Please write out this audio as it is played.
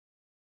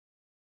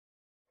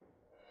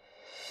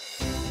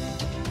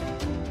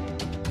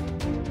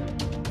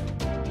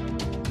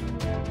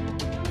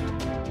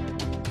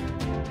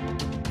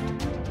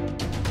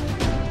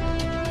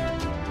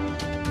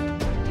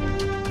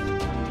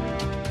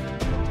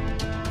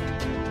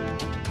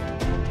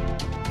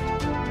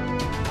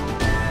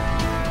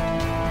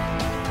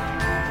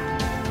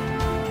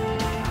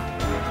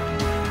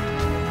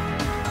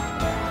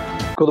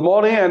Good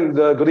morning and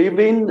good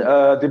evening,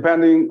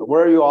 depending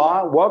where you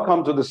are.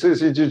 Welcome to the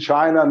CCG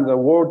China and the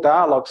World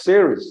Dialogue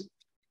series.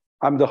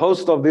 I'm the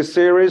host of this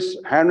series,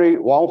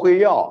 Wang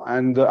Huiyao,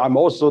 and I'm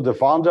also the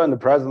founder and the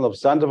president of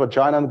Center for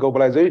China and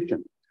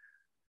Globalization.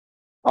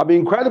 I'm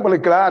incredibly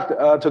glad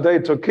today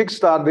to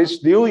kickstart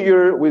this new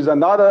year with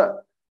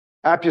another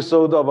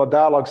episode of a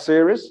dialogue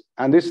series.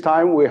 And this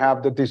time we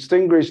have the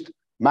distinguished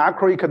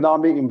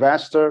macroeconomic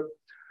investor,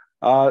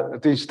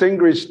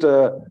 distinguished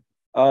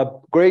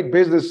great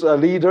business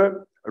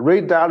leader,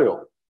 Ray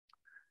Dalio.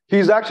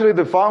 He's actually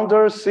the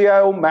founder,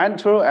 CIO,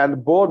 mentor,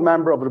 and board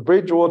member of the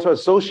Bridgewater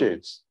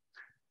Associates,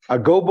 a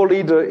global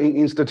leader in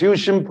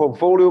institution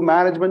portfolio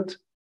management,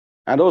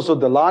 and also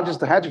the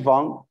largest hedge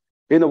fund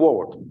in the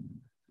world.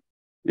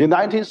 In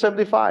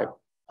 1975,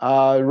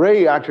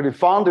 Ray actually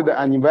founded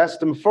an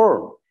investment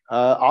firm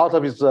out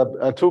of his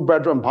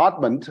two-bedroom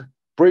apartment,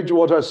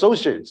 Bridgewater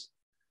Associates.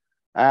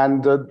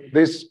 And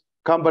this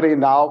company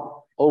now,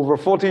 over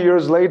 40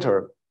 years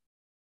later,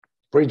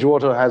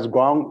 Bridgewater has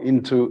grown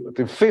into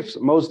the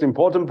fifth most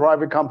important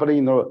private company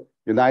in the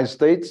United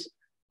States,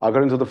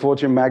 according to the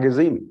Fortune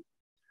magazine.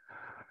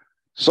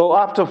 So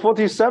after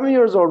 47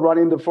 years of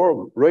running the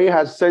firm, Ray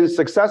has since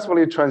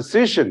successfully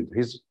transitioned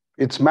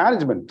its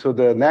management to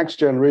the next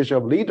generation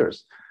of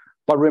leaders,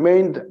 but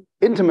remained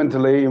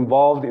intimately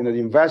involved in the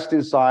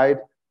investing side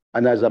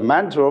and as a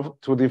mentor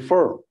to the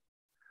firm.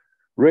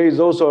 Ray is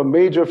also a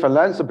major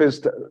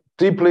philanthropist,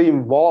 deeply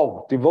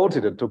involved,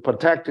 devoted to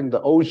protecting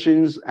the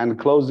oceans and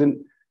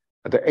closing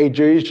the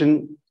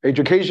education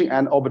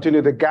and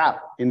opportunity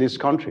gap in this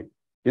country,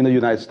 in the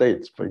United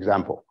States, for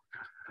example.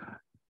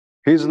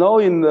 He's now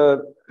in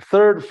the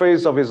third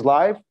phase of his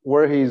life,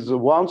 where he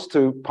wants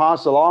to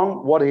pass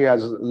along what he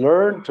has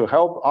learned to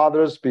help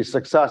others be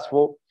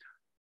successful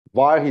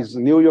via his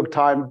New York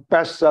Times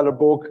bestseller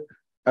book,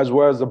 as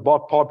well as the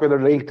popular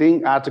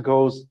LinkedIn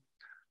articles,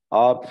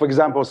 for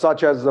example,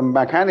 such as The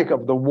Mechanic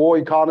of the War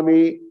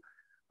Economy,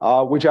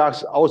 which I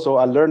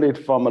learned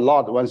it from a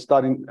lot when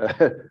studying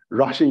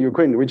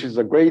Russia-Ukraine, which is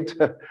a great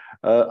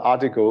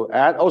article,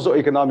 and also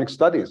economic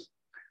studies.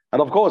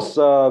 And of course,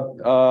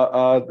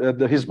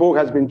 his book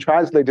has been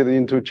translated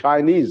into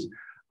Chinese.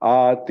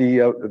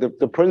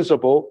 The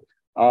principle,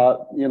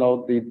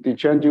 the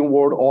changing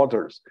world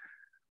orders.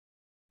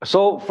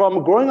 So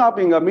from growing up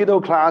in a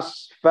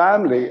middle-class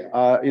family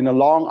in a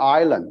Long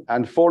Island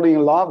and falling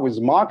in love with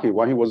market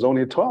when he was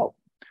only 12,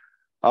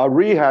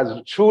 Ray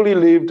has truly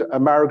lived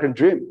American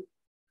dream.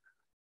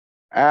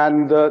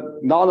 And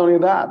not only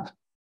that,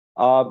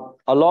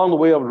 along the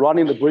way of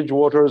running the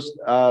Bridgewaters,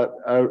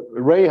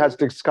 Ray has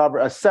discovered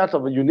a set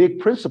of unique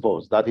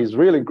principles that he's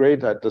really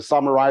great at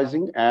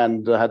summarizing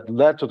and had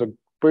led to the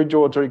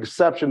Bridgewater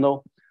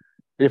exceptional,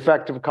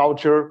 effective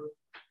culture,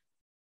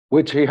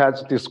 which he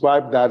has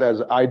described that as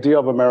an idea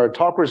of a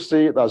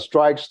meritocracy that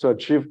strives to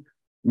achieve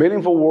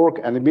meaningful work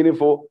and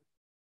meaningful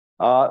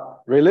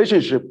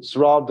relationship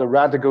throughout the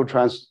radical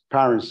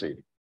transparency.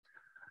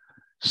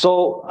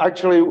 So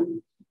actually,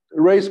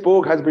 Ray's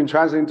book has been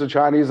translated into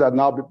Chinese and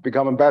now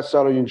become a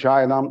bestseller in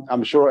China,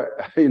 I'm sure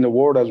in the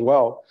world as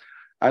well.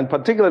 And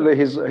particularly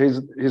his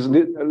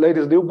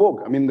latest new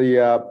book,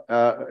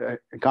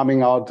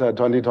 coming out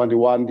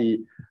 2021,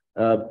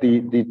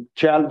 the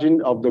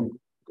challenging of the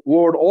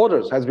world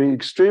orders has been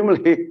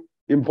extremely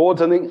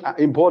important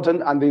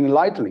and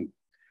enlightening.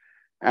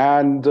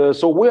 And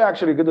so we're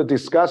actually going to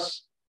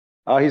discuss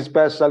his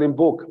best-selling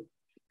book,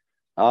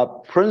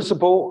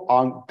 Principle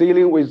on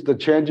Dealing with the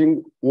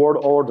Changing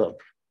World Order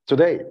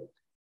today.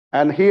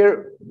 And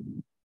here,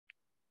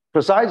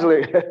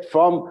 precisely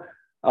from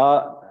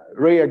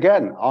Ray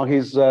again, on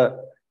his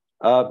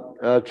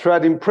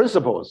trading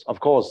principles, of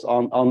course,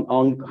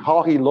 on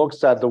how he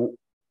looks at the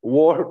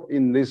war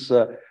in this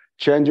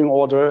changing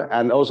order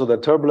and also the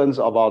turbulence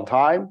of our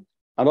time.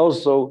 And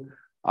also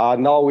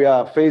now we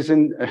are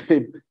facing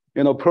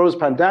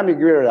post-pandemic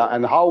era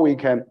and how we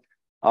can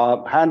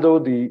handle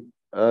the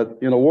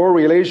world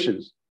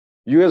relations,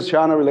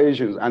 U.S.-China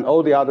relations, and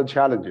all the other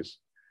challenges.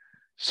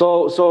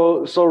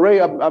 So Ray,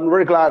 I'm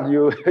very glad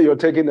you're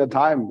taking the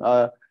time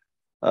out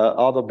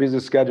of busy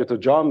schedule to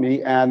join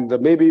me, and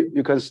maybe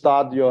you can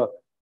start your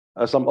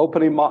some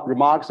opening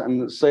remarks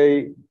and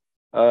say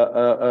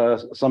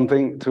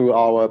something to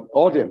our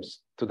audience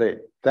today.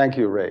 Thank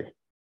you, Ray.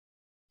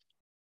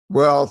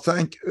 Well,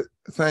 thank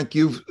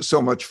you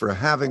so much for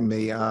having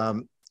me.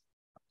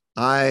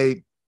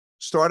 I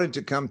started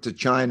to come to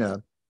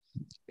China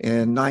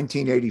in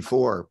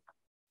 1984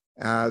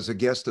 as a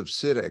guest of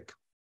CITIC,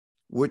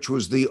 which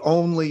was the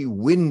only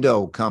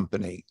window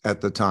company at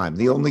the time,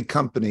 the only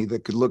company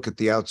that could look at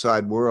the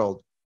outside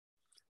world.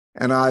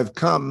 And I've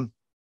come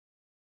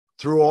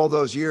through all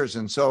those years.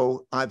 And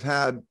so I've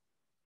had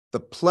the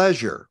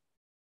pleasure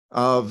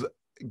of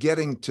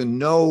getting to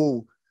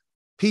know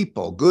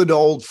people, good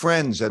old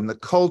friends, and the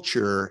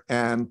culture,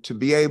 and to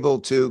be able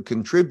to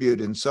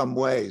contribute in some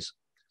ways.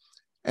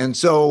 And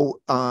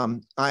so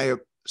I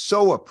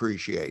so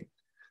appreciate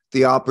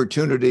the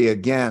opportunity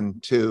again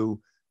to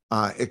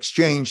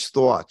exchange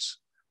thoughts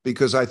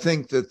because I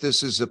think that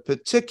this is a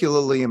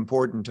particularly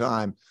important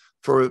time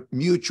for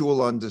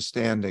mutual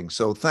understanding.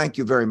 So thank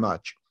you very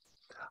much.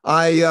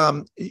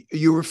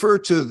 You refer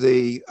to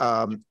the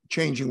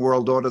Changing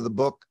World Order, the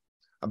book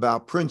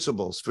about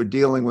principles for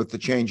dealing with the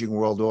changing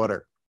world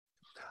order.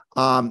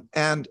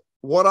 And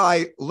what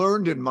I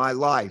learned in my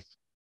life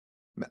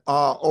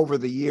over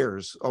the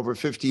years, over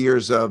 50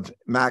 years of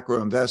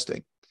macro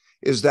investing,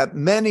 is that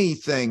many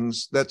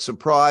things that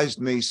surprised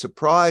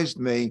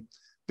me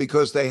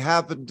because they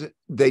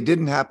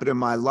didn't happen in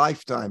my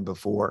lifetime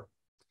before,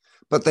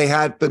 but they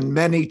happened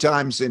many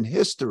times in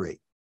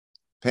history.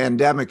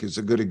 Pandemic is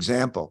a good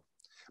example.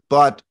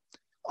 But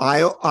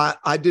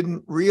I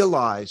didn't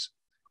realize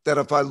that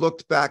if I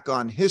looked back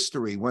on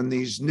history when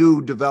these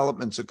new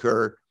developments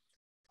occur,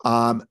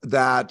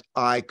 that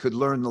I could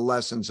learn the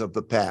lessons of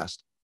the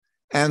past.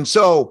 And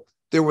so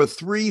there were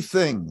three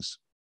things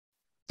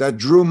that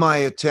drew my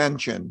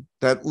attention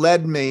that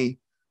led me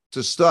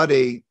to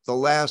study the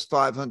last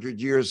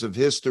 500 years of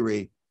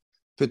history,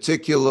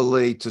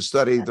 particularly to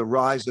study the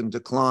rise and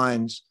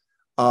declines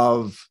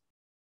of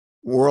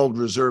world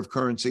reserve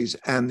currencies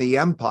and the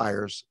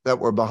empires that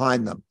were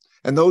behind them.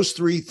 And those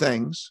three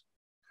things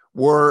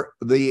were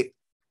the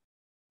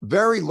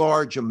very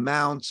large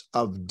amounts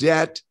of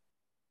debt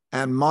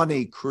and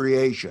money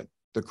creation,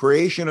 the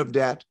creation of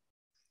debt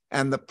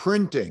and the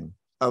printing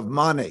of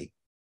money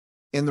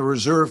in the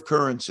reserve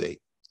currency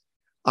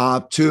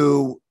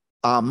to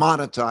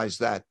monetize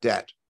that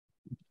debt.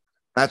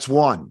 That's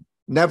one.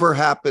 Never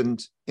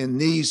happened in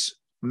these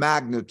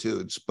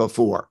magnitudes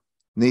before,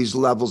 these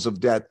levels of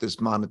debt,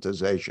 this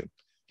monetization.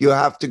 You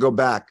have to go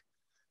back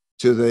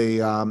to the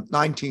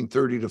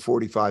 1930 to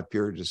 45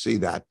 period to see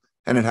that,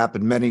 and it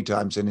happened many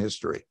times in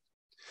history.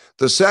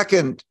 The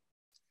second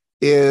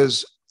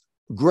is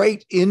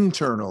great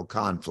internal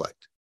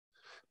conflict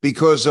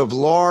because of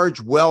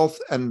large wealth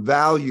and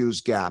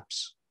values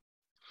gaps,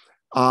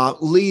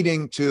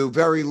 leading to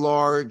very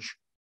large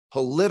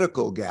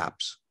political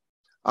gaps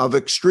of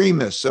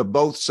extremists of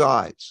both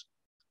sides,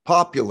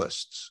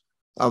 populists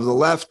of the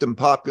left and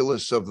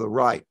populists of the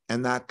right,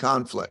 and that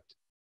conflict.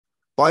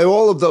 By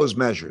all of those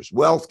measures,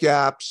 wealth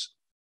gaps,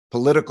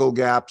 political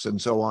gaps, and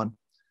so on.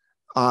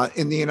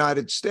 In the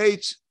United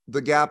States,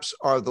 the gaps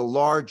are the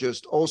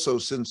largest also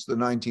since the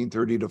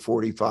 1930 to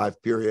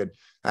 45 period.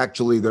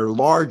 Actually, they're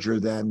larger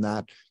than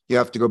that. You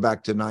have to go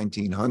back to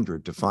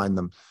 1900 to find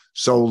them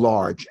so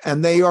large.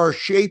 And they are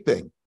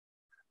shaping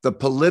the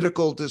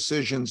political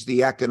decisions,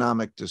 the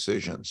economic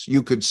decisions.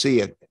 You could see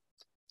it,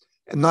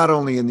 and not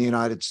only in the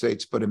United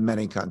States, but in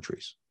many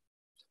countries,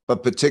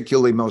 but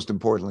particularly, most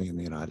importantly, in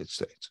the United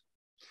States.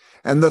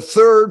 And the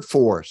third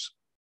force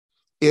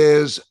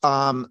is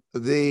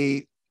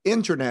the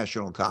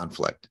international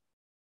conflict,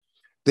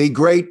 the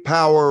great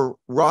power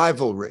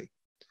rivalry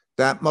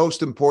that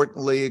most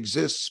importantly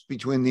exists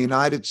between the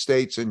United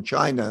States and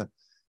China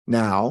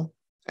now,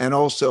 and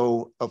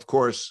also, of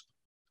course,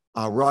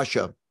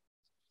 Russia,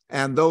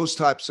 and those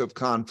types of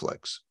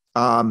conflicts.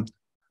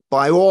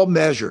 By all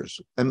measures,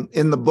 and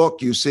in the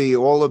book, you see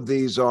all of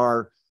these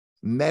are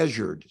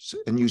measured,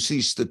 and you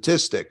see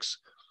statistics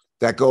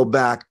that go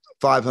back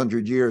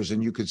 500 years,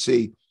 and you could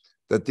see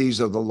that these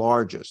are the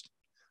largest.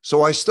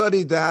 So I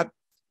studied that.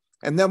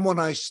 And then when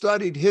I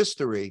studied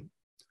history,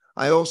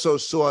 I also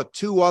saw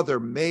two other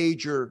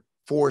major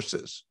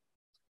forces.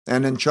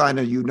 And in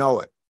China, you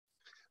know it.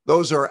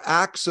 Those are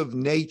acts of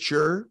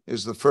nature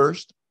is the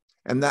first.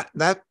 And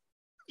that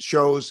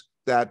shows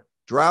that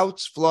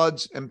droughts,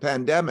 floods, and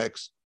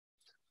pandemics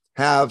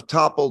have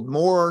toppled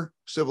more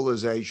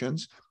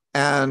civilizations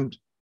and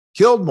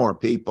killed more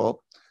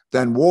people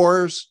than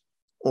wars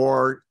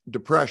or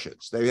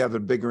depressions. They have a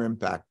bigger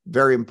impact,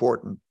 very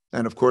important.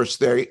 And of course,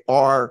 they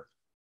are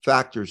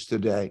factors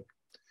today.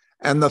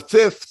 And the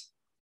fifth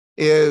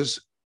is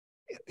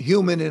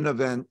human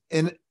innovation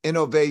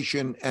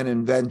and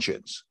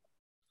inventions.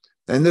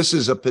 And this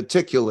is a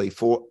particularly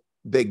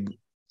big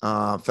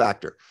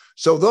factor.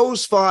 So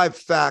those five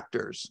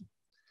factors,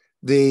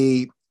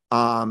 the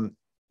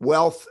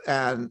wealth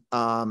and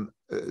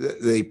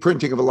the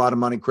printing of a lot of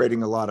money,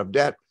 creating a lot of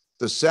debt.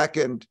 The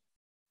second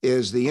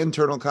is the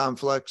internal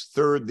conflicts.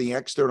 Third, the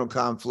external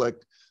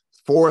conflict.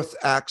 Fourth,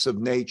 acts of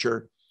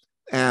nature.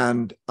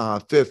 And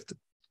fifth,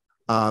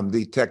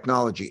 the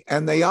technology.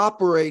 And they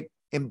operate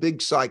in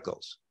big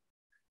cycles.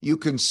 You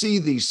can see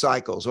these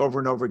cycles over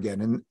and over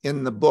again.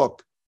 In the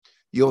book,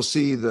 you'll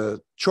see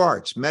the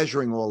charts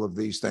measuring all of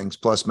these things,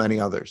 plus many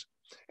others.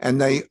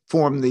 And they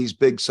form these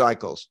big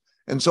cycles.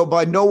 And so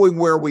by knowing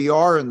where we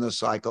are in the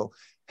cycle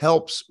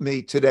helps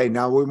me today.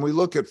 Now, when we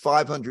look at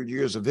 500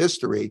 years of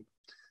history,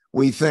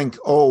 we think,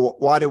 oh,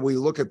 why do we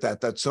look at that?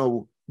 That's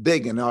so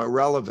big and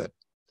irrelevant.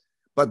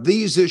 But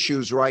these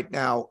issues right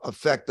now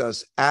affect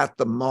us at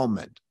the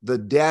moment. The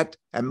debt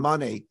and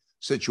money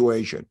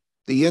situation,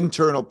 the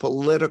internal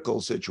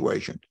political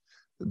situation,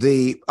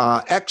 the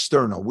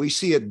external, we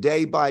see it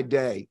day by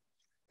day.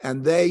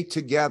 And they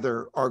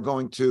together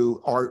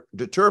are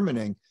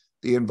determining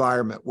the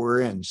environment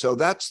we're in. So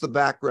that's the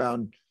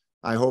background,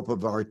 I hope,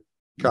 of our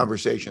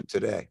conversation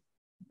today.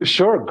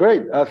 Sure,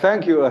 great.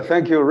 Thank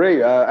you,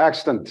 Ray.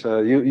 Excellent.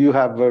 You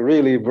have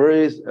really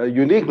very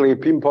uniquely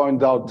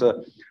pinpointed out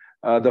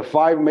the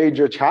five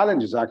major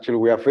challenges actually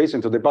we are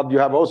facing today. But you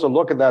have also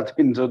looked at that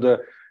into the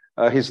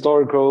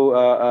historical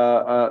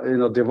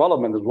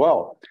development as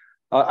well.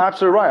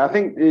 Absolutely right. I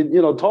think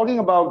talking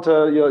about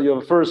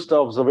your first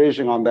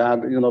observation on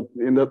that, in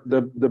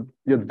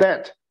your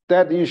debt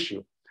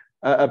issue,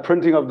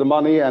 printing of the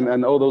money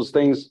and all those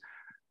things.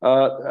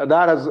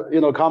 That has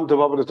come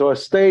to a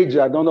stage.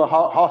 I don't know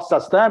how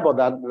sustainable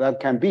that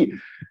can be.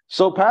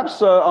 So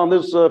perhaps on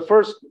this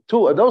first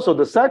two, and also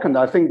the second,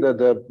 I think that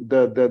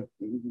the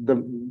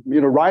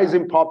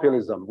rising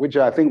populism, which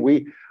I think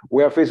we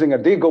are facing a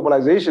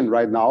deglobalization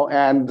right now,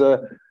 and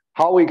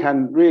how we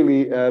can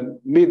really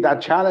meet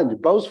that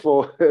challenge, both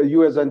for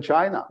U.S. and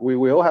China.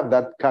 We all have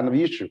that kind of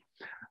issue,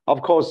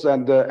 of course,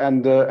 and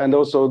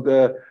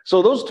also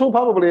so those two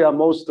probably are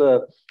most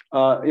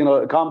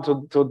come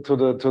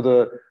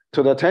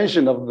to the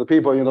attention of the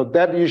people.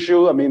 That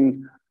issue. I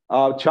mean,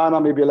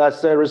 China may be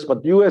less serious,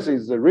 but U.S.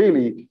 is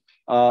really,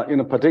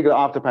 particular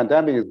after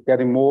pandemic, is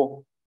getting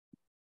more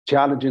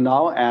challenging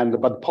now.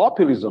 But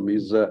populism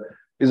is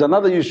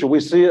another issue. We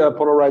see a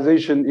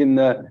polarization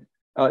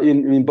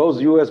in both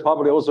U.S.,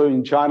 probably also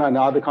in China and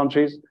other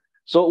countries.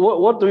 So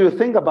what do you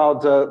think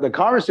about the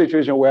current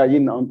situation we are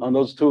in on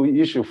those two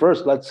issues?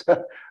 First, let's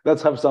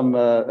have some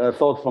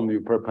thought from you,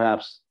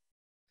 perhaps.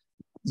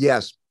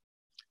 Yes.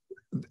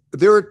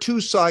 There are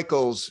two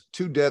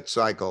debt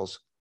cycles.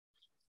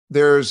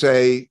 There's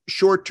a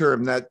short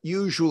term that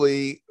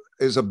usually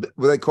is what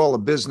they call a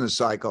business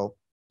cycle.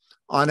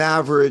 On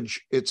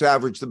average, it's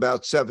averaged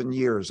about 7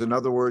 years. In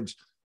other words,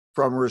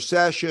 from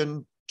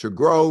recession to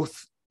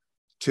growth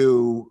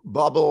to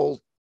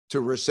bubble to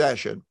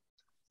recession,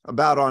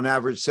 about on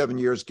average 7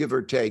 years, give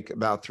or take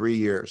about 3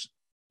 years.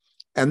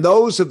 And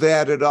those have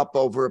added up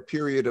over a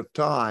period of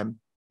time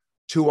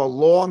to a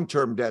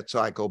long-term debt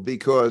cycle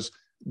because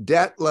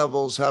debt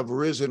levels have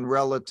risen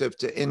relative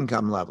to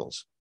income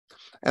levels.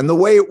 And the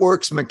way it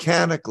works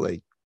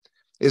mechanically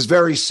is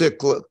very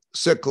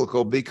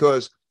cyclical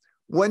because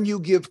when you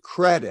give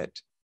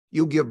credit,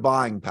 you give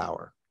buying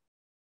power.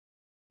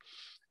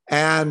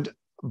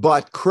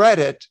 But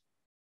credit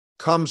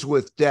comes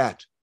with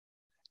debt,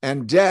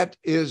 and debt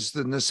is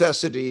the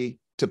necessity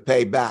to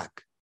pay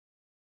back.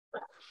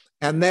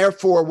 And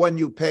therefore, when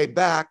you pay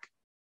back,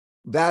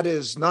 that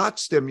is not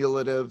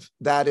stimulative,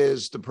 that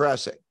is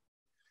depressing.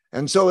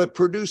 And so it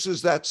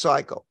produces that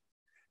cycle.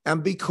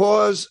 And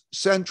because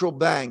central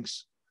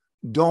banks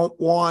don't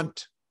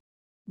want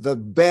the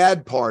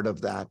bad part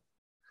of that,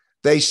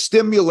 they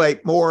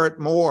stimulate more and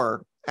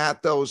more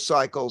at those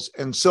cycles.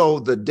 And so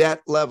the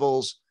debt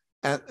levels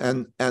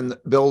and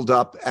build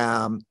up.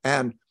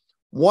 And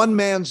one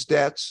man's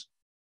debts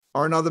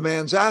are another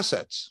man's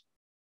assets.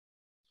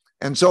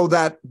 And so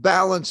that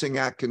balancing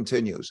act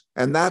continues.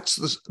 And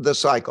that's the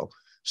cycle.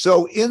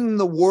 So in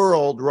the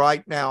world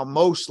right now,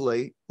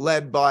 mostly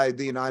led by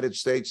the United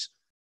States,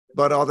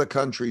 but other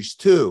countries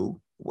too,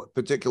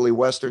 particularly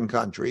Western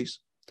countries,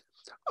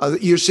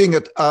 you're seeing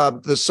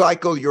the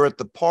cycle, you're at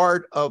the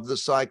part of the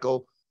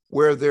cycle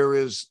where there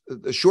is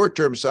the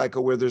short-term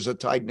cycle where there's a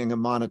tightening of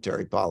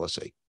monetary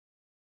policy.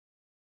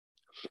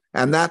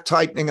 And that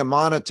tightening of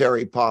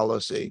monetary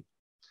policy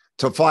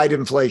to fight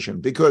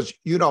inflation, because,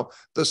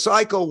 the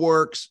cycle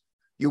works.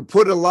 You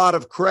put a lot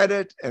of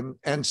credit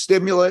and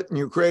stimulate, and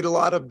you create a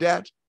lot of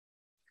debt,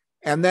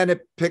 and then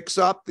it picks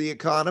up the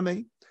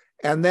economy.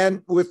 And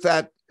then with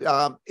that,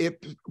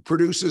 it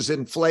produces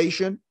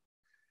inflation.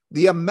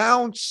 The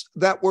amounts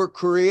that were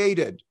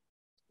created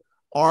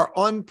are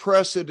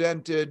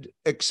unprecedented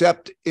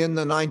except in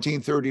the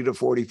 1930 to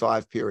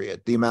 45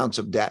 period, the amounts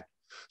of debt.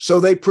 So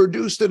they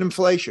produced an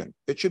inflation.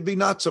 It should be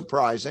not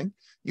surprising.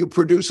 You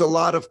produce a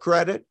lot of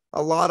credit,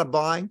 a lot of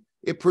buying,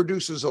 it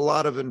produces a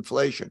lot of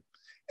inflation.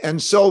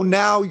 And so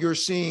now you're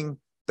seeing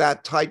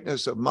that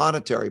tightness of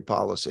monetary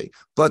policy,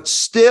 but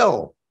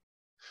still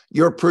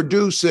you're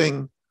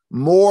producing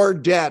more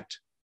debt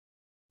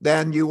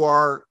than you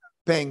are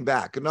paying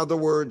back. In other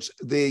words,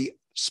 the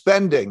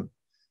spending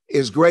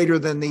is greater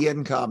than the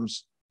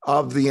incomes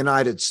of the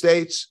United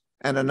States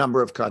and a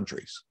number of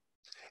countries.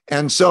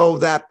 And so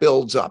that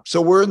builds up.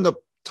 So we're in the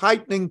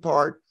tightening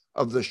part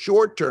of the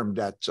short-term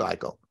debt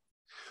cycle.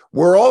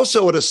 We're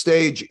also at a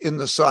stage in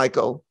the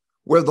cycle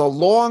where the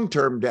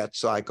long-term debt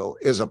cycle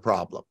is a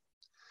problem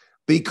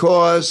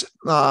because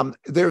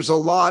there's a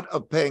lot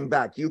of paying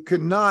back. You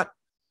cannot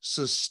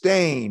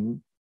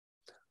sustain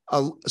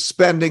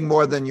spending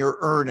more than you're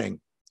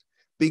earning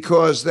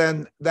because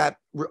then that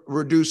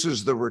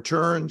reduces the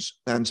returns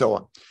and so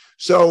on.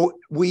 So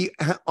we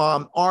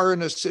are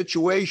in a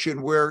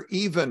situation where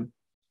even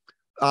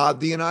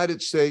the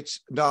United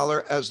States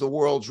dollar as the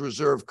world's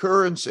reserve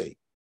currency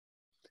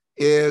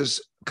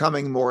is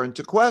coming more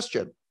into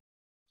question,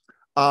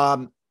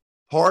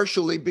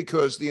 partially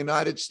because the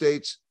United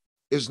States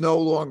is no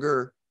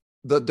longer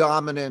the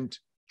dominant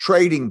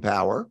trading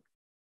power.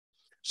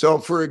 So,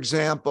 for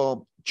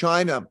example,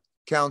 China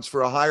counts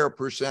for a higher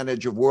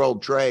percentage of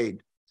world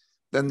trade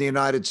than the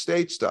United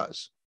States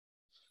does.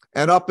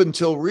 And up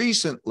until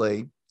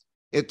recently,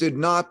 it did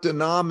not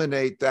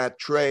denominate that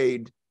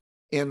trade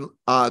in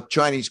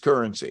Chinese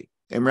currency,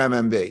 in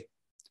renminbi.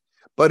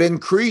 But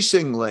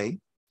increasingly,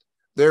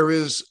 there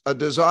is a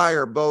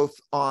desire both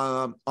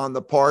on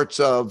the parts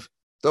of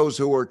those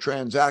who are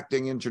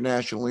transacting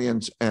internationally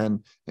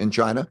and in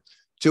China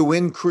to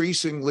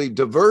increasingly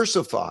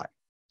diversify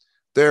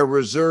their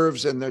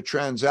reserves and their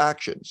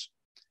transactions.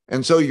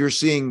 And so you're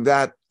seeing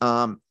that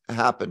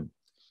happen.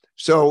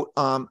 So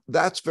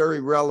that's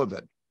very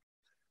relevant.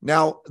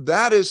 Now,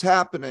 that is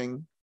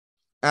happening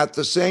at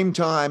the same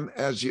time,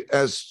 as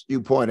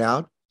you point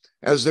out,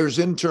 as there's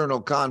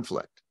internal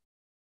conflict.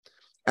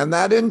 And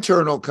that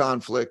internal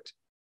conflict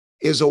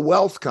is a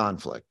wealth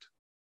conflict.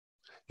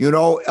 You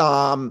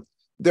know,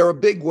 there are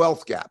big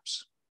wealth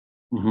gaps.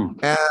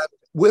 Mm-hmm. And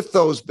with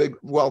those big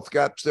wealth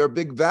gaps, there are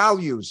big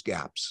values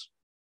gaps.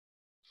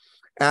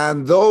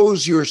 And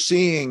those you're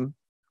seeing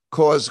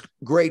cause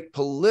great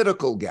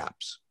political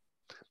gaps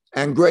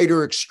and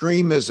greater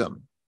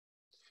extremism.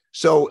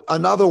 So,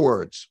 in other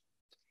words,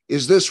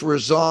 is this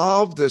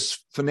resolved, this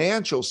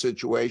financial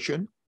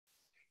situation?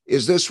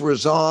 Is this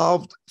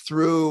resolved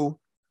through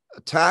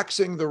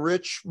taxing the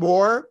rich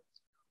more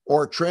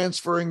or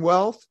transferring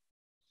wealth?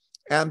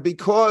 And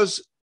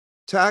because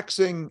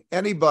taxing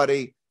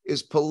anybody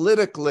is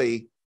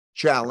politically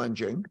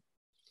challenging,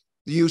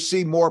 you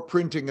see more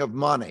printing of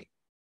money.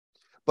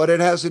 But it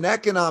has an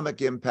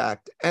economic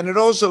impact, and it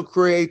also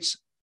creates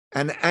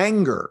an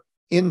anger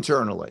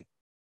internally.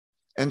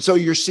 And so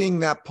you're seeing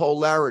that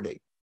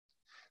polarity.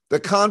 The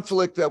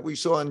conflict that we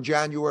saw on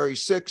January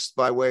 6th,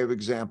 by way of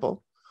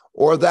example,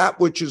 or that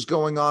which is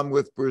going on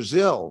with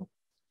Brazil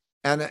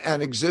and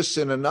exists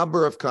in a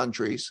number of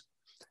countries,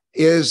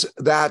 is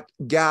that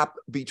gap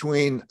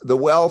between the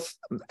wealth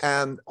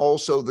and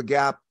also the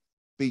gap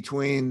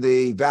between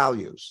the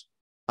values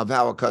of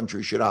how a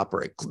country should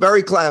operate.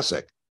 Very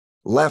classic,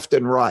 left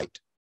and right.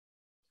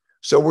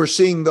 So we're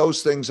seeing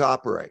those things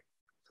operate.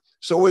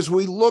 So as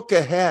we look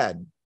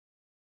ahead,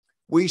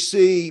 we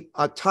see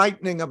a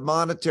tightening of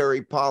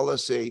monetary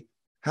policy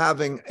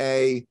having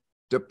a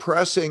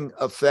depressing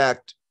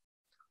effect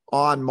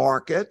on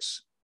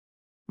markets.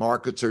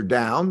 Markets are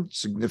down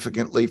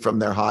significantly from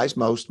their highs.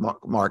 Most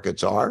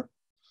markets are.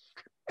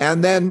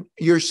 And then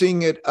you're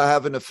seeing it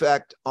have an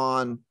effect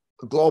on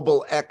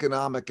global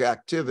economic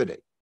activity,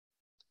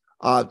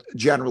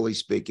 generally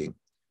speaking.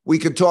 We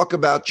could talk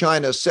about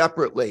China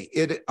separately.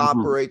 It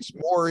operates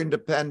more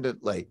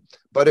independently.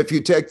 But if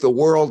you take the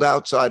world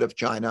outside of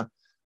China,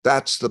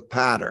 that's the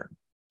pattern.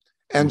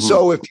 And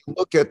so if you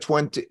look at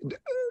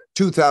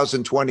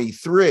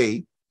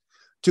 2023,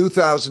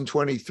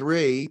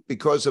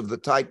 because of the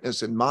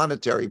tightness in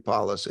monetary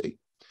policy,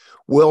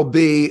 will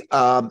be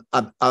a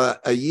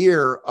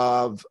year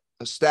of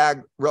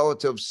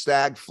relative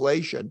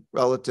stagflation,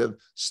 relative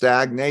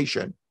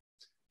stagnation.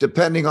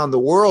 Depending on the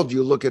world,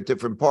 you look at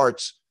different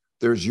parts.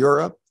 There's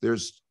Europe,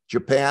 there's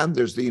Japan,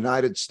 there's the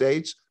United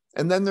States,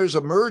 and then there's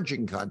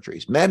emerging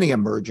countries, many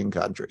emerging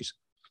countries.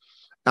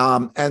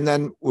 And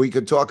then we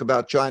could talk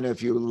about China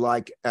if you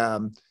like.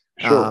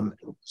 Sure.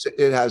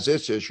 It has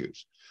its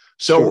issues.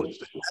 So sure.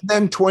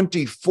 Then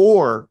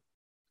 24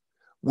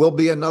 will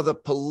be another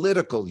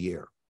political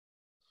year,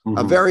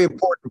 a very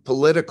important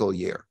political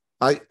year.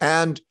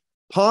 And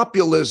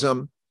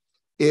populism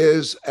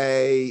is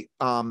a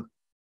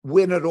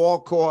win at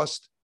all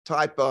cost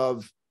type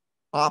of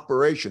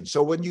operation.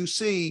 So when you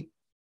see,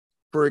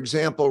 for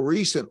example,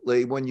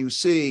 recently, when you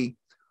see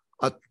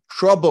a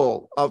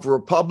trouble of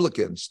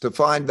Republicans to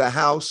find the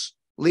House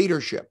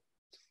leadership,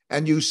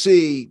 and you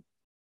see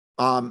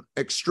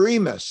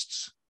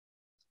extremists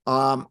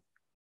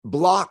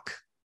block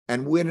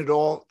and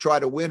try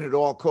to win at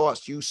all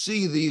costs, you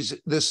see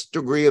this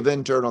degree of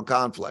internal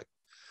conflict.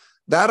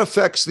 That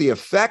affects the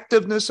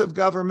effectiveness of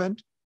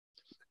government,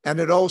 and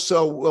it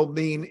also will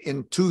mean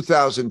in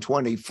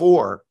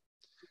 2024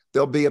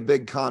 there'll be a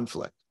big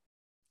conflict.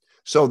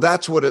 So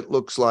that's what it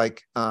looks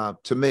like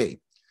to me.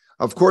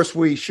 Of course,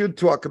 we should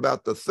talk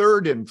about the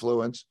third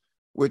influence,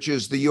 which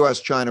is the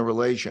U.S.-China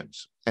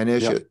relations and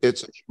issue.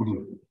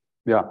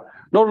 Yeah.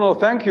 No,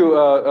 thank you,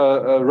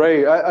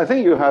 Ray. I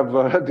think you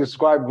have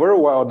described very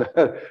well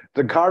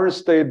the current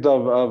state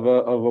of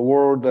a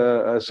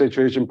world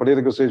situation,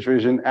 political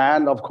situation,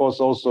 and of course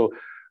also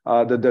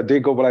the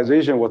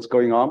deglobalization, what's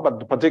going on,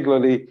 but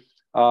particularly,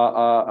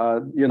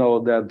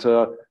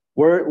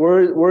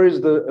 where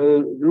is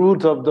the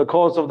root of the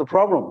cause of the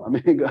problem? I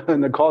mean,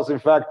 and the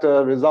cause-effect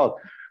result.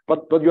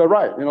 But you're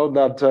right.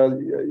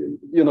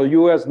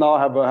 U.S. now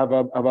have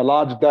a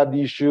large debt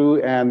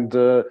issue, and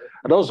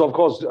also, of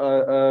course,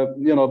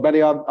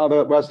 many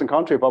other Western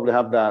countries probably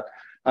have that,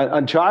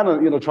 and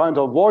China, trying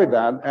to avoid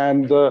that,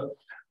 and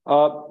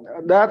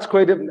that's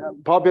created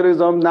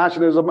populism,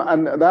 nationalism,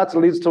 and that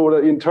leads to the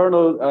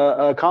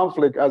internal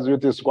conflict, as you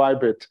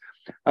describe it.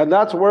 And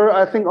that's where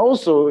I think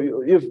also,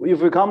 if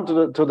we come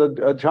to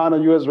the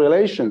China-U.S.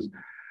 relations,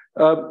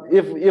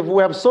 if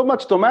we have so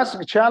much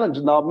domestic challenge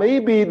now,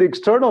 maybe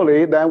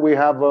externally, then we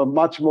have a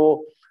much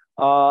more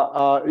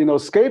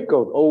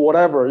scapegoat or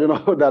whatever,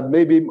 that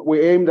maybe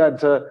we aimed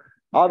at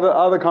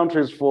other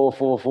countries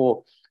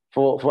for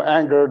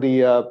anger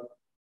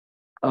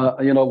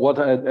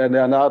and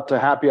they're not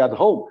happy at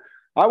home.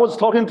 I was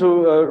talking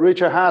to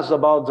Richard Haas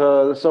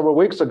about several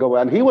weeks ago,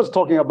 and he was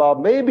talking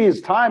about maybe it's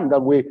time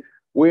that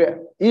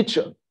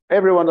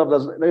every one of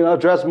us,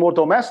 address more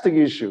domestic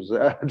issues,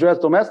 address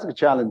domestic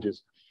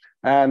challenges,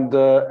 and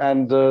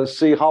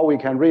see how we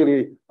can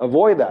really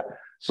avoid that.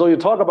 So you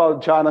talk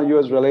about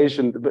China-U.S.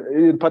 relation,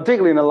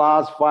 particularly in the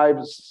last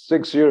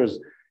 5-6 years,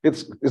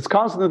 it's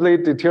constantly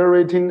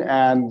deteriorating,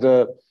 and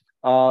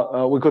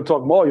we could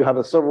talk more. You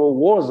have several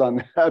wars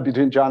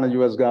between China and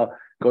U.S.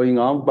 going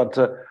on, but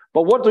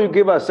what do you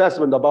give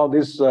assessment about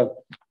this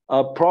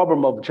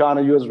problem of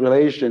China-U.S.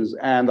 relations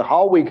and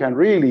how we can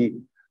really,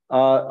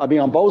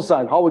 on both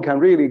sides, how we can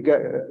really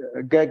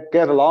get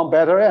along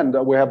better? And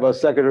we have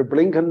Secretary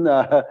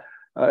Blinken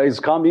is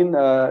coming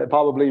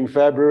probably in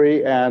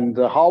February, and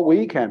how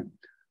we can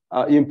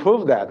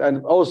improve that.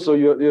 And also,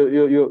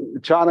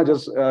 China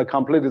just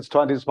completed its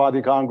 20th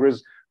Party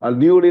Congress. A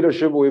new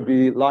leadership will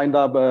be lined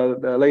up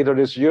later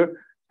this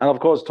year, and of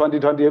course,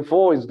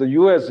 2024 is the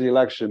U.S.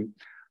 election.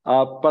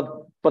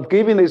 But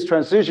given this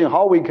transition,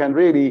 how we can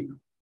really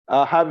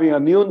having a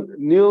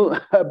new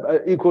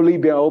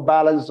equilibrium or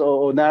balance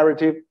or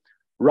narrative,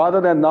 rather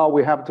than now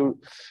we have to.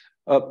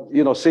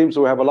 Seems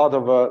we have a lot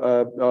of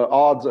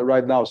odds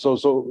right now.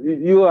 So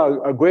you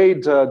are a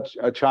great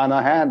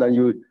China hand, and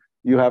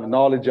you have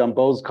knowledge on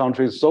both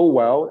countries so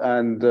well,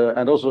 and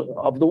also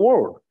of the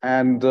world.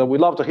 And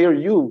we'd love to hear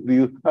you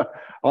view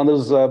on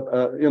those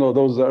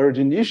those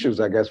urgent issues,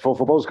 I guess, for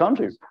both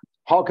countries.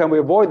 How can we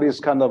avoid this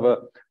kind of a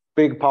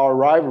big power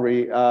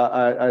rivalry,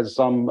 as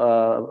some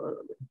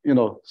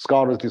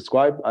scholars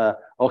describe,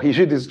 or he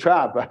should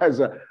trap,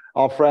 as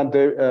our friend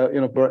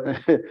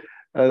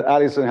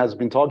Allison has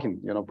been talking,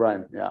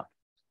 Brian.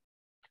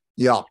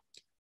 Yeah.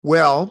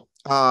 Well,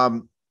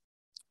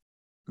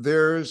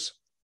 there's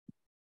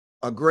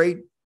a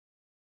great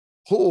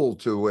pull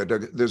to it.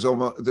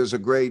 There's a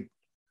great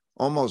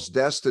almost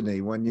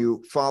destiny. When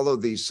you follow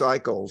these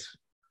cycles,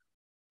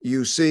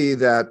 you see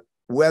that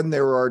when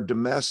there are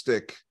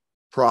domestic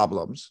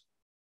problems,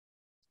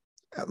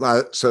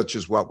 such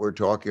as what we're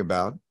talking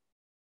about,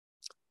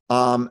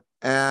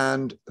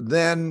 and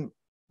then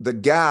the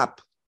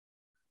gap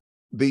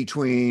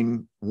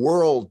between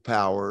world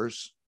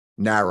powers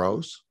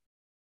narrows,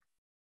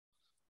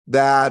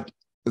 that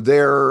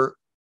there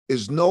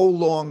is no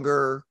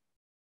longer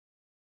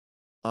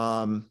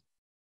a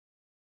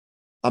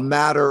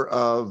matter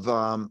of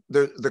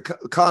the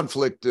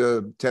conflict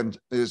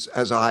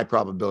has a high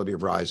probability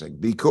of rising,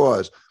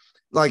 because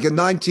like in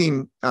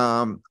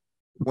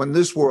when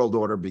this world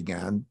order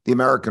began, the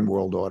American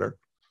world order,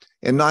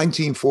 in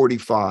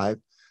 1945,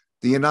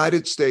 the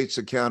United States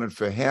accounted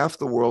for half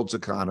the world's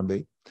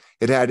economy.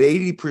 It had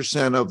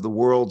 80% of the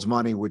world's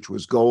money, which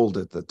was gold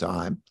at the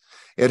time.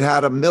 It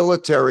had a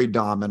military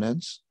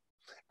dominance.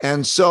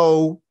 And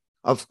so,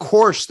 of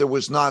course, there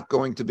was not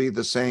going to be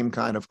the same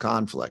kind of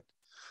conflict.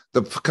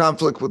 The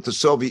conflict with the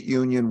Soviet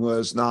Union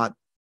was not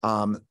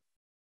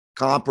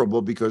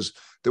comparable because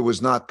there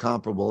was not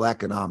comparable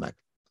economic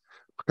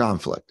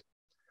conflict.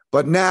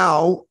 But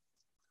now,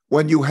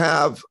 when you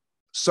have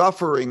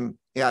suffering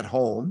at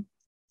home,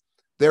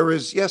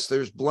 there's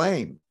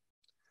blame.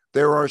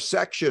 There are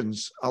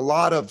sections, a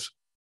lot of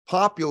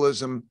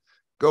populism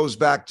goes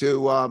back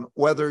to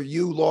whether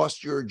you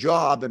lost your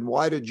job and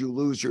why did you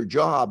lose your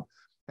job.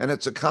 And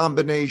it's a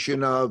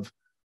combination of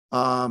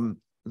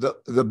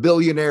the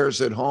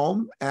billionaires at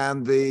home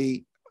and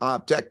the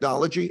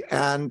technology,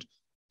 and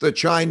the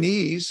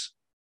Chinese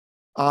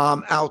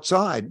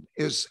outside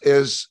is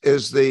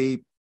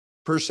the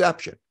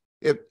perception.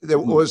 There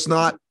was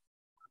not,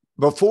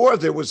 before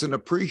there was an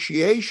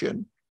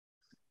appreciation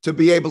to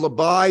be able to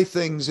buy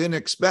things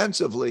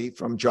inexpensively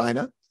from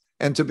China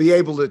and to be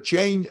able to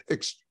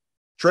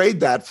trade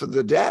that for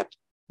the debt.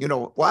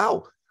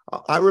 Wow.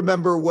 I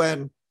remember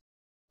when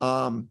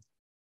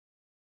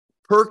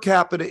per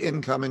capita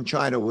income in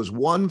China was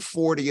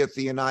 1/40th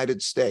the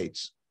United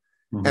States,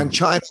 and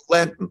China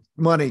lent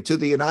money to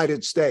the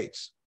United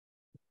States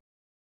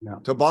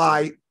to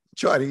buy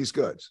Chinese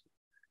goods.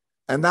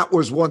 And that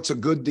was once a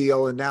good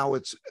deal, and now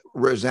it's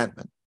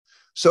resentment.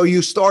 So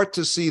you start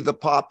to see the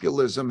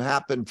populism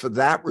happen for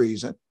that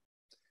reason.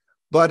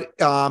 But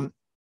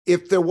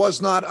if there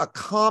was not a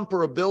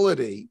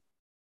comparability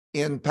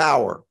in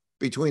power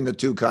between the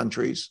two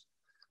countries,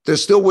 there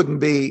still wouldn't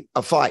be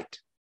a fight.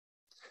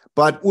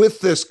 But with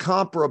this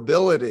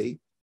comparability,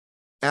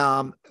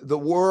 the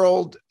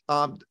world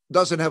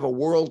doesn't have a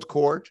world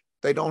court.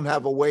 They don't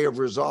have a way of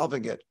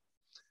resolving it.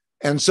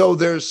 And so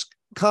there's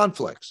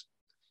conflicts.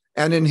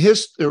 And in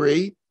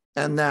history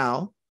and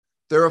now,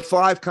 there are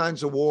 5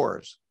 kinds of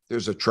wars.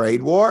 There's a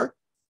trade war,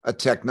 a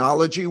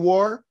technology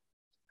war,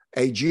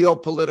 a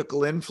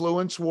geopolitical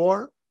influence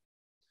war,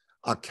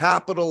 a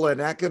capital and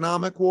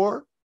economic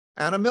war,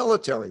 and a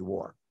military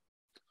war.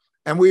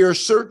 And we are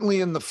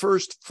certainly in the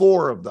first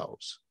 4 of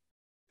those.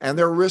 And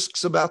there are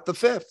risks about the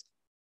 5th.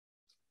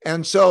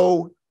 And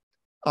so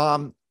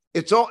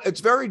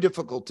it's very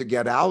difficult to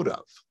get out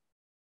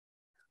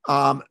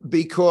of,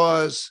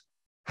 because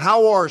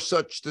how are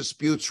such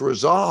disputes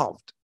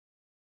resolved?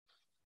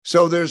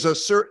 So there's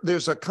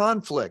a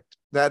conflict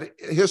that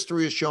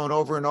history has shown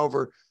over and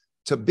over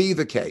to be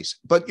the case.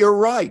 But you're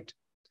right,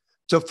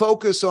 to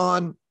focus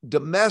on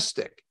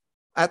domestic.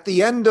 At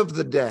the end of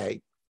the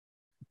day,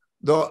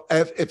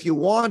 if you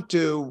want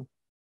to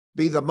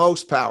be the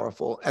most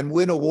powerful and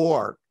win a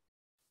war,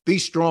 be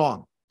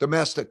strong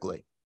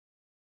domestically.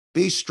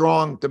 Be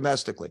strong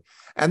domestically.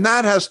 And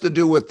that has to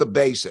do with the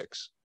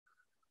basics.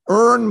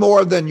 Earn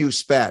more than you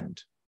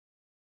spend.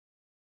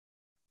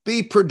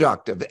 Be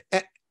productive.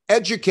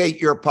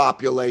 Educate your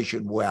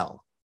population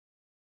well.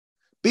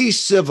 Be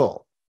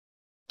civil.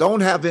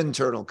 Don't have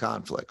internal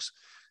conflicts.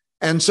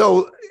 And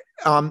so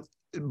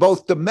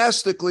both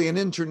domestically and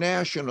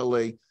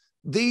internationally,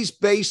 these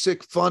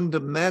basic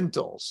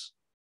fundamentals,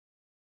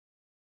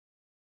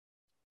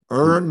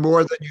 earn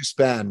more than you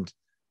spend,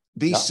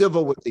 be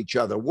civil with each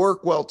other,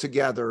 work well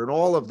together, and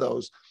all of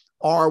those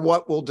are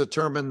what will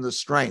determine the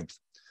strength.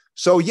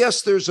 So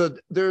yes, there's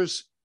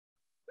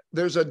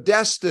a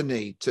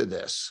destiny to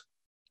this.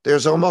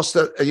 There's almost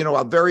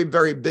a very,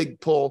 very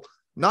big pull,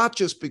 not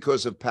just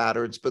because of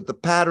patterns, but the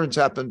patterns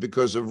happen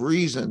because of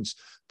reasons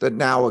that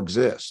now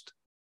exist.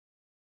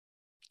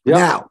 Yeah.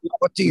 Now,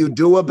 what do you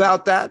do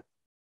about that?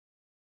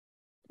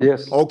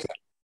 Yes. Okay.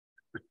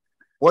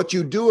 What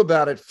you do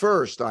about it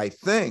first, I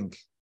think,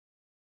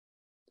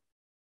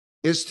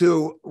 is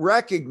to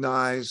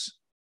recognize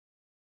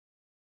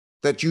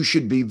that you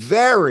should be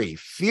very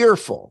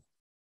fearful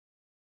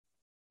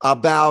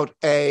about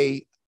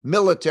a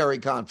military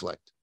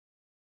conflict,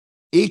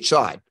 each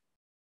side,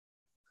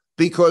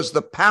 because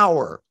the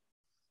power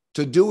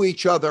to do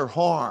each other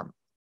harm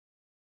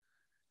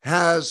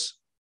has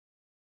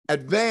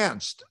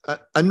advanced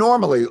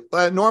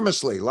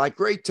enormously, like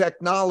great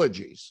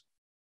technologies.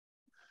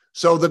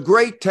 So the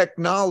great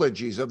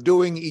technologies of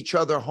doing each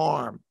other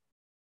harm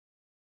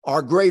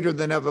are greater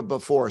than ever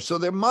before. So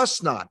there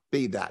must not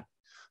be that.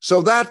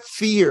 So that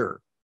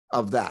fear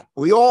of that,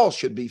 we all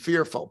should be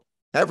fearful.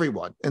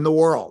 Everyone in the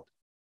world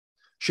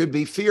should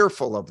be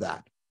fearful of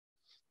that,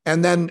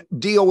 and then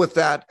deal with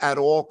that at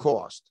all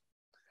cost.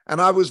 And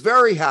I was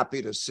very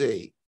happy to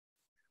see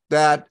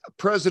that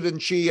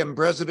President Xi and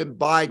President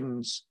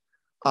Biden's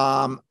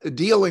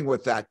dealing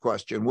with that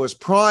question was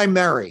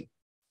primary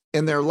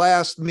in their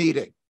last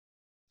meeting.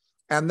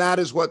 And that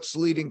is what's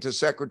leading to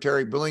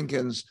Secretary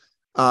Blinken's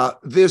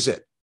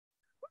visit.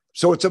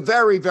 So it's a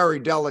very, very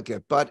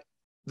delicate, but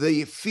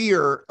the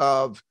fear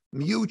of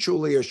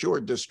mutually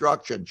assured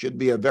destruction should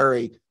be a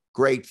very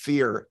great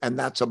fear, and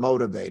that's a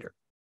motivator.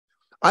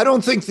 I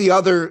don't think the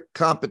other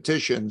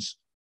competitions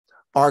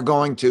are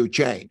going to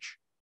change.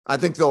 I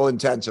think they'll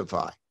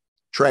intensify.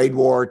 Trade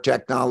war,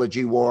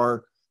 technology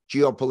war,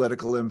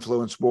 geopolitical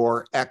influence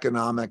war,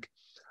 economic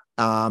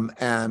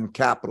and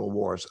capital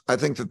wars. I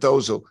think that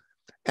those will,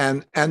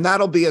 and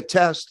that'll be a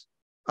test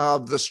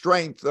of the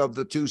strength of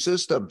the two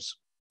systems.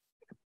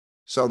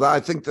 So I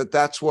think that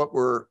that's what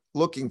we're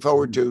looking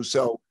forward to.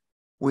 So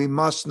we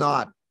must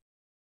not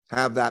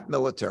have that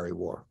military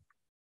war.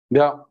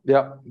 Yeah.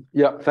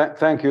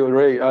 Thank you,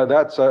 Ray.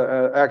 That's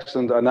an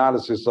excellent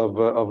analysis of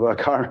a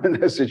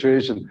current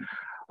situation.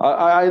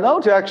 I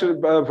note actually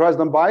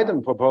President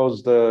Biden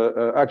proposed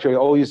actually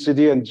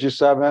OECD and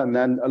G7 and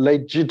then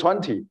late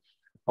G20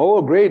 all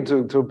agreed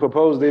to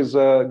propose this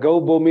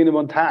global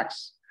minimum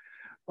tax,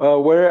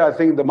 where I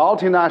think the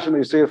multinational,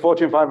 you see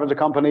Fortune 500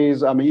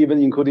 companies, I mean,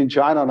 even including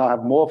China now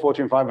have more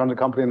Fortune 500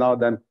 companies now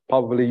than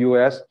probably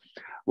US.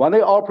 When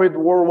they operate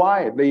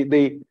worldwide,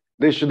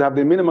 they should have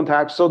the minimum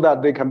tax so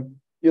that they can,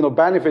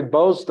 benefit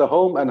both the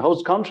home and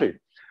host country.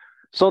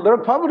 So there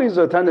probably is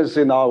a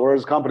tendency now where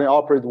this company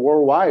operates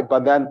worldwide,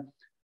 but then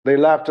they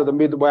left the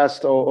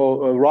Midwest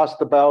or Rust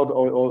Belt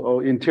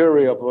or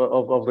interior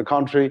of the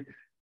country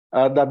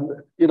that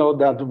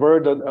where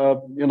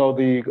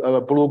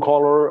the blue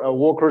collar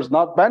workers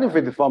not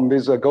benefited from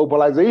this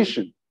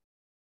globalization.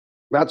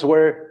 That's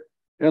where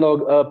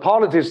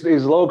politics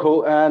is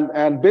local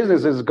and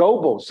business is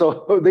global.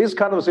 So this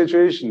kind of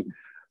situation.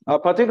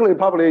 Particularly,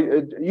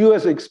 probably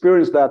U.S.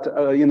 experienced that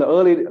in the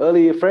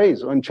early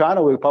phase, and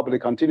China will probably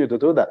continue to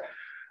do that.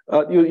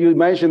 You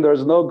mentioned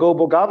there's no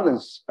global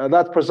governance.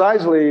 That's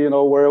precisely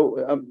where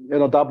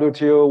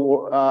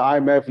WTO,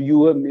 IMF,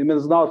 UN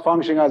is not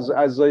functioning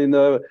as in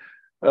the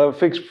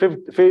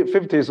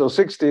 50s or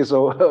 60s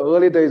or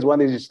early days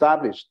when it's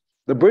established.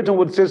 The Bretton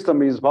Woods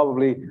system is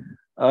probably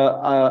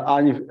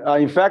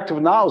ineffective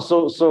now.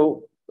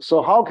 So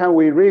how can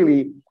we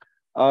really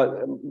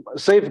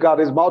safeguard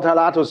this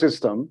multilateral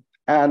system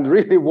and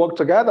really work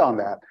together on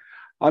that?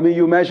 I mean,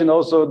 you mentioned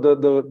also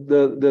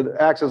the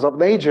access of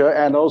nature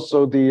and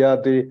also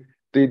the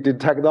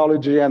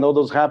technology and all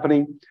those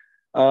happening.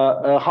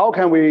 How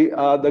can we,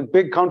 the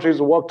big countries,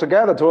 work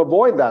together to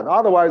avoid that?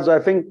 Otherwise, I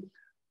think,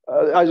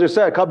 as you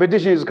said,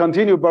 competition is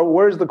continued, but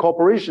where's the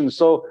cooperation?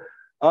 So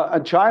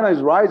And China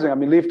is rising. I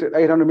mean, lifted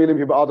 800 million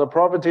people out of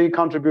poverty,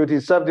 contributing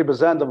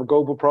 70% of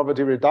global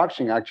poverty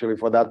reduction, actually,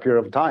 for that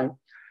period of time.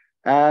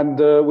 And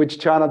which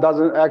China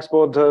doesn't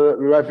export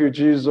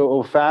refugees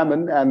or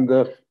famine,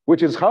 and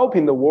which is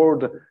helping the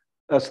world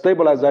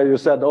stabilize, as you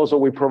said. Also,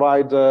 we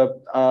provide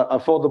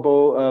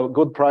affordable,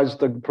 good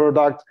priced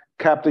product,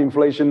 kept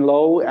inflation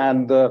low,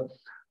 and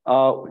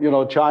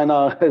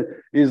China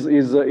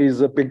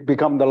is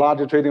become the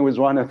largest trading with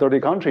 130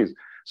 countries.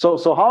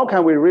 So how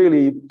can we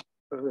really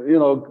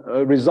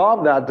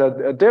resolve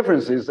that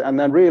differences and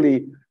then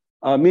really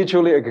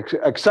mutually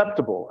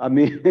acceptable? I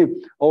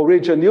mean, or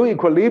reach a new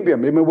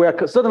equilibrium. I mean, we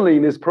are certainly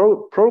in this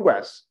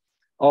progress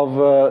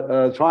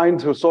of trying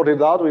to sort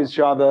it out with each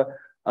other,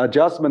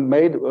 adjustment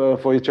made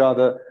for each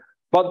other.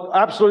 But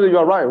absolutely,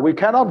 you're right. We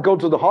cannot go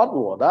to the hot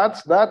war.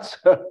 That's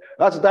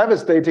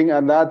devastating,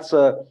 and that's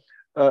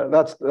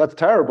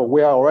terrible.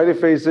 We are already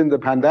facing the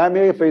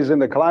pandemic, facing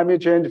the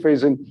climate change,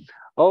 facing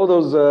all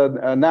those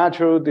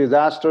natural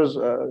disasters.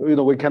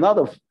 We cannot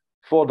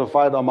afford to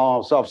fight among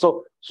ourselves.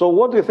 So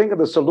what do you think of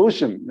the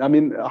solution? I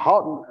mean,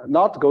 how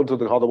not go to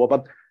the hot war?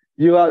 But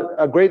you are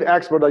a great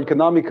expert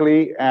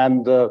economically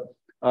and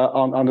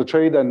on the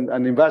trade and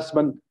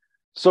investment.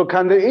 So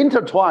can they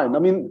intertwine? I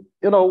mean,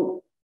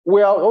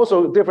 we are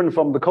also different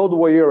from the Cold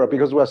War era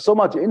because we are so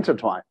much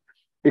intertwined.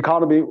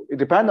 Economy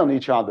depend on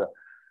each other.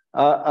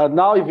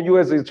 Now, if the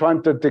U.S. is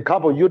trying to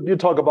decouple, you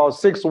talk about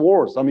 6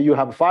 wars. I mean, you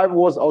have 5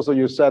 wars. Also,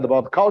 you said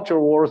about culture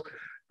wars,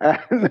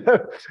 and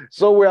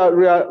so we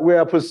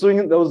are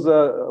pursuing those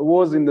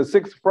wars in the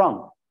 6th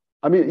front.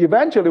 I mean,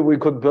 eventually we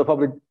could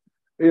probably,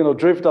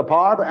 drift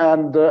apart,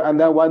 and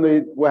then when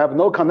we have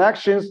no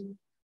connections,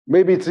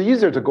 maybe it's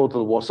easier to go to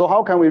the war. So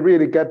how can we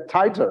really get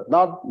tighter,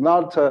 not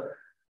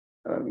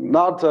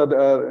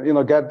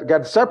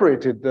get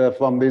separated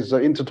from this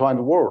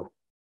intertwined world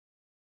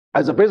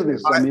as a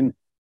business? I mean.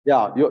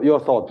 Yeah,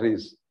 your thought,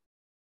 please.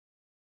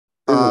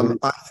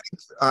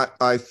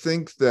 I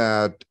think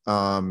that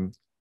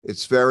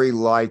it's very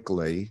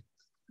likely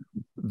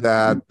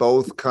that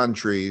both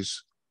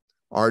countries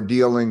are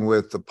dealing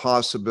with the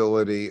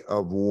possibility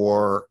of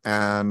war,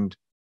 and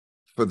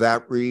for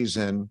that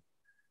reason,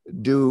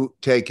 do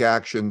take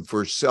action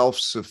for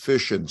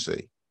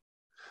self-sufficiency.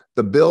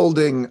 The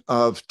building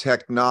of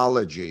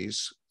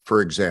technologies,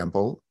 for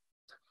example,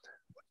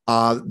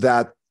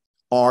 that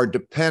are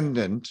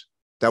dependent,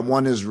 that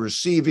one is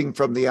receiving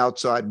from the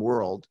outside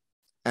world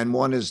and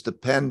one is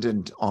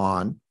dependent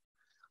on,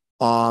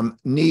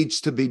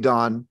 needs to be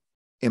done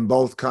in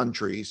both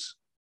countries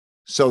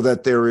so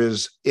that there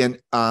is an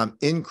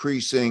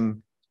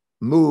increasing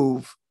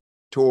move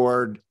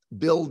toward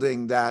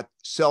building that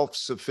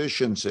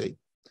self-sufficiency.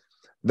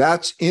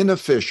 That's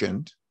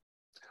inefficient,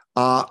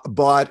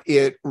 but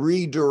it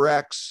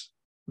redirects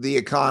the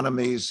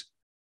economies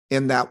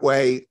in that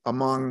way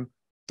among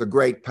the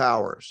great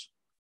powers.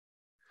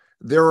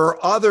 There are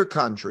other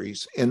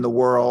countries in the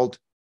world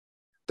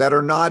that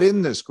are not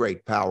in this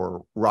great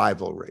power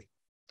rivalry.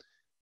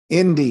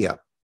 India,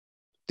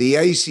 the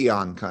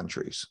ASEAN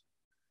countries,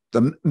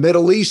 the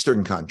Middle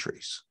Eastern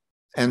countries,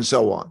 and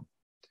so on.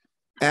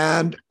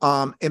 And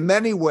in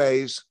many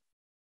ways,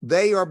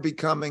 they are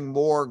becoming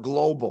more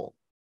global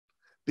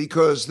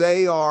because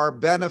they are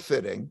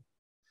benefiting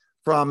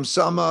from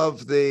some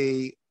of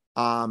the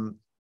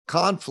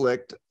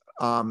conflict.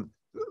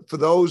 For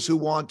those who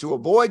want to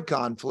avoid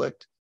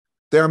conflict,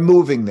 they're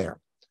moving there.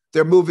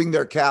 They're moving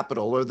their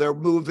capital, or they're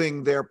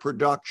moving their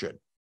production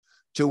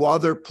to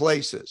other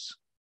places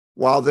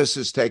while this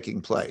is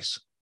taking place.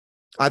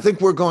 I think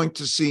we're going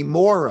to see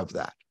more of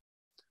that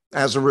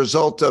as a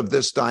result of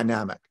this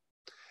dynamic.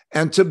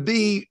 And to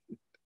be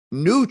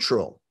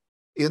neutral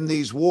in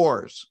these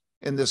wars,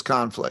 in this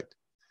conflict,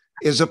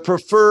 is a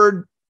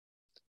preferred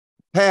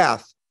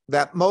path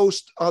that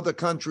most other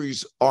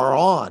countries are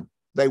on,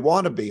 they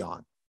want to be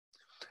on.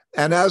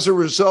 And as a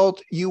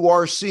result, you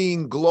are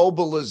seeing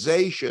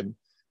globalization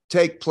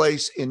take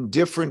place in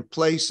different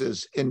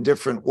places in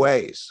different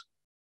ways.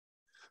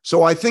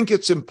 So I think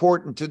it's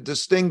important to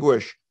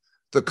distinguish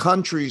the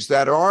countries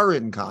that are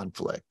in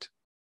conflict: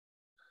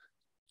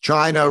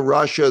 China,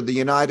 Russia, the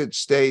United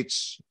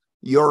States,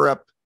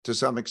 Europe, to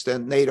some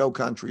extent, NATO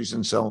countries,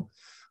 and so on.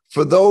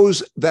 For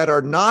those that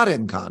are not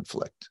in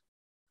conflict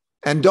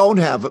and don't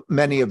have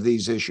many of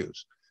these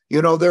issues,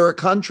 there are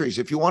countries,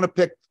 if you want to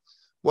pick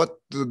what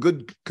the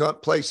good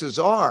places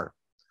are,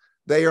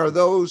 they are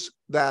those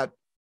that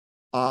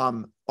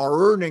are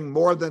earning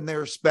more than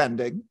they're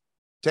spending,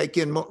 take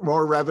in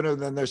more revenue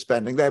than they're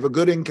spending. They have a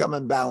good income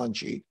and balance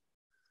sheet.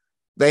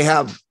 They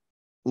have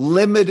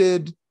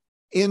limited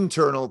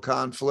internal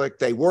conflict.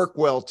 They work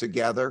well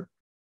together.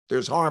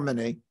 There's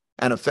harmony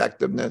and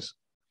effectiveness.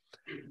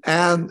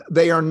 And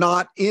they are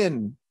not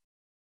in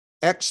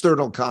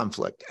external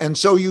conflict. And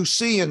so you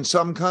see in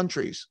some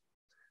countries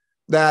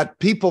that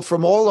people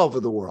from all over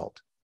the world,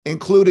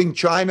 including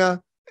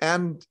China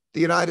and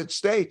the United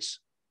States,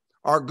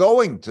 are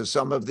going to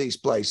some of these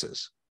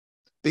places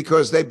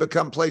because they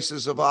become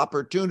places of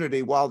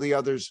opportunity while the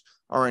others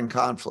are in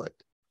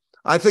conflict.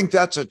 I think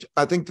that's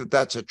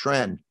a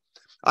trend.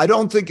 I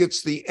don't think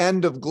it's the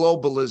end of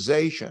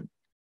globalization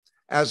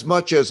as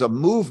much as a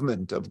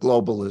movement of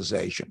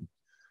globalization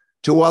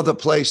to other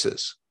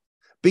places,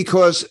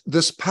 because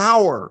this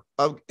power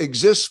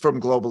exists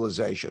from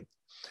globalization.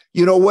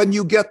 You know, when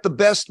you get the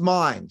best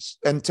minds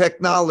and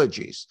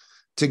technologies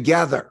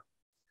together,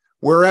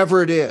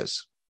 wherever it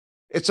is,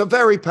 it's a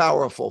very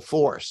powerful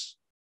force.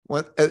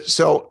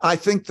 So I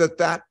think that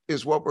that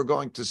is what we're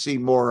going to see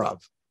more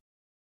of.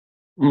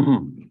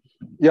 Mm-hmm.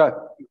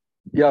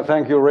 Yeah,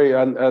 thank you, Ray,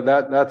 and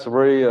that's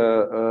very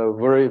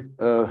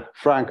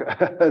frank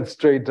and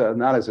straight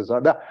analysis.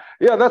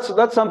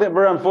 That's something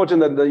very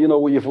unfortunate that, you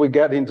know, if we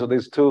get into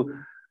these two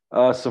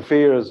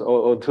spheres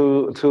or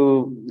two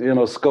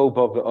scope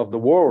of the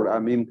world. I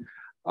mean,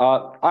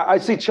 I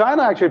see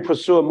China actually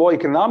pursue a more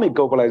economic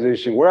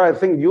globalization, where I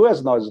think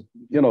U.S. now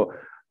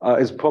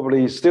is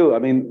probably still. I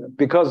mean,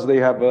 because they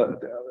have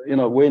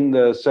win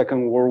the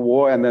Second World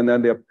War, and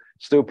then they're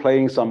still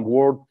playing some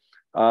world.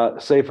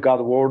 Safeguard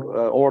world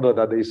order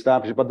that they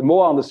established, but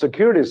more on the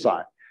security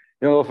side.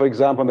 You know, for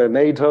example, the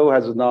NATO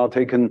has now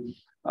taken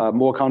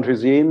more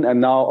countries in,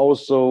 and now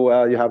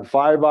also you have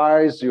Five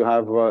Eyes, you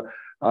have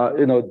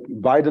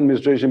Biden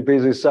administration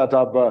basically set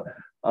up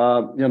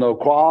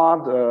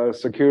Quad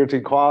security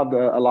Quad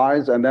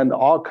alliance, and then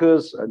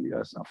AUKUS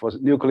for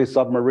nuclear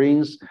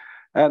submarines.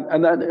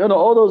 And then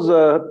all those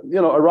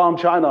around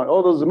China,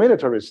 all those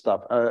military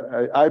stuff,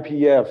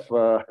 IPF,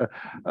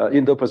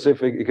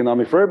 Indo-Pacific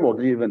Economic Framework,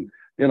 even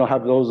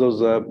have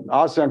those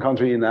ASEAN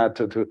countries in that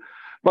too.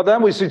 But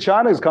then we see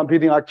China is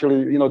competing.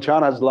 Actually,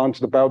 China has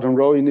launched the Belt and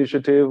Road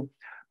Initiative.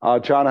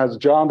 China has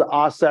joined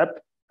RCEP,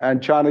 and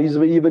China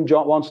even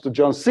wants to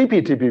join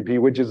CPTPP,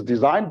 which is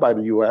designed by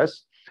the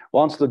U.S.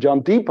 Wants to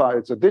join DIPA.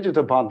 It's a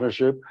digital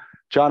partnership.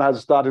 China has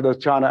started a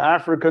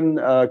China-African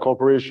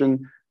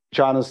Cooperation.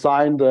 China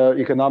signed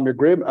economic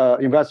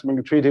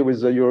investment treaty with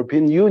the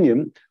European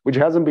Union, which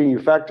hasn't been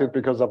effective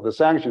because of the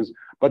sanctions.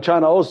 But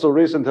China also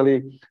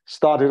recently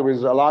started with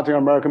Latin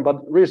American,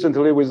 but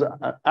recently with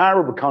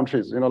Arab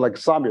countries, like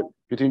summit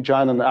between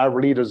China and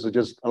Arab leaders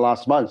just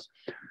last month.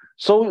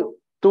 So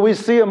do we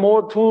see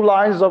more two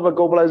lines of a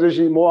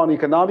globalization, more on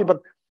economic,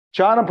 but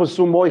China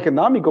pursue more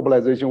economic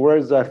globalization,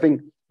 whereas I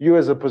think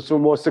U.S. pursue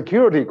more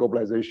security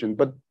globalization.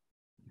 But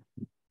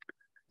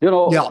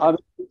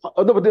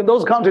in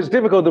those countries, it's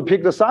difficult to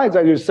pick the sides,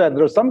 as you said.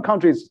 There are some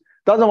countries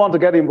doesn't want to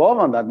get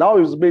involved on that. Now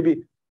it's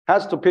maybe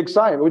has to pick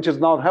side, which is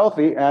not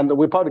healthy, and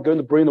we're probably going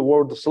to bring the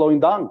world slowing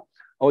down,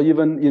 or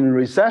even in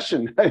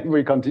recession if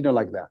we continue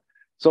like that.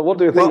 So what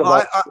do you think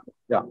about?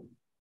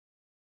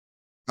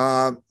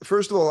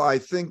 First of all, I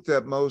think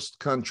that most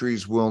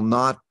countries will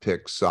not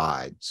pick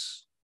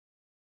sides.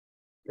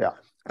 Yeah.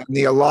 And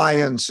the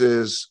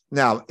alliances,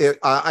 now,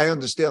 I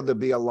understand there'll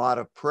be a lot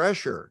of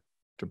pressure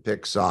to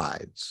pick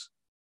sides.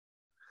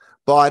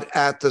 But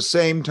at the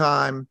same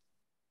time,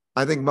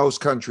 I think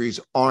most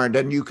countries aren't.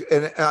 And you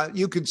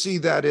can see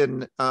that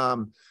in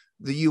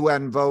the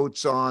UN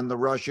votes on the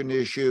Russian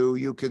issue.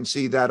 You can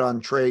see that on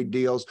trade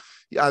deals.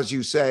 As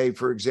you say,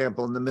 for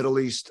example, in the Middle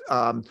East,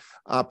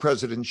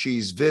 President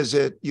Xi's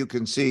visit, you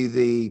can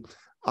see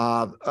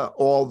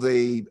all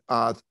the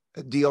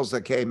deals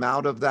that came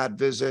out of that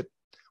visit.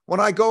 When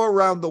I go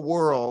around the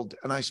world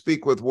and I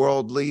speak with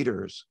world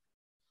leaders,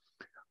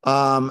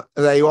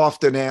 they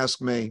often ask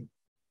me,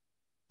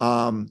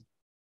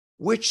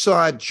 which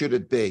side should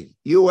it be,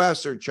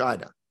 U.S. or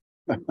China?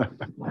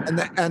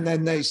 and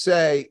then they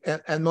say,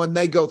 and when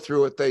they go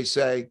through it, they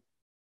say,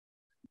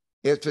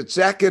 if it's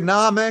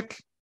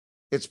economic,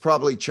 it's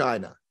probably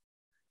China.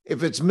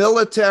 If it's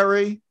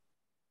military,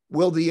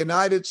 will the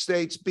United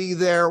States be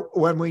there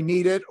when we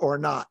need it or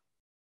not?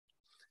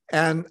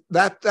 And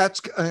that's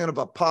kind of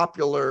a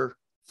popular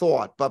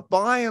thought. But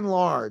by and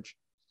large,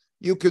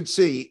 you could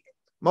see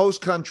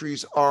most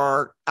countries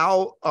are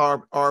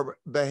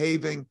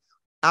behaving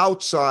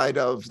outside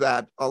of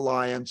that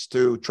alliance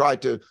to try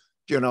to,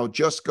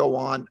 just go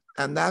on,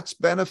 and that's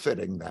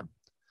benefiting them.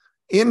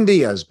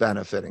 India is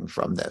benefiting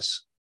from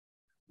this.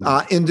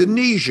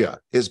 Indonesia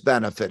is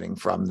benefiting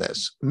from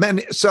this.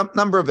 Some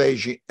number of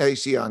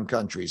ASEAN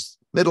countries,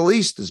 Middle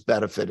East is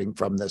benefiting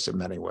from this in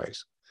many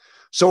ways.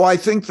 So I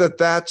think that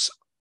that's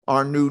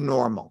our new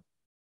normal.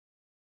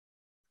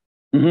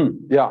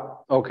 Mm-hmm. Yeah.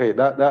 Okay.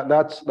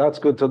 That's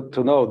good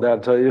to know.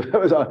 That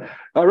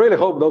I really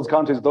hope those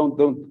countries don't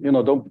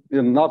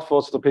not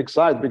forced to pick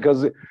sides,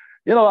 because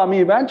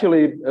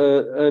eventually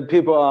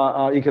people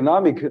are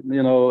economic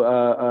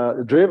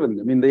driven.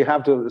 I mean, they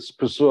have to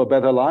pursue a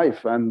better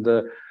life, and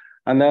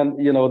then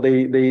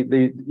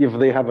they if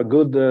they have a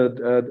good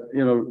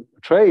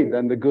trade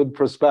and a good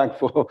prospect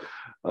for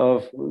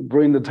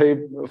bring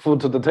the food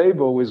to the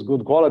table with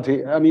good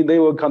quality, I mean, they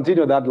will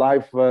continue that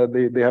life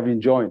they have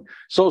enjoyed.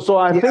 So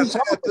I think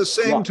at the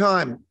same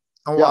time.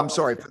 Oh, yeah. I'm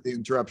sorry for the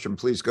interruption.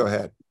 Please go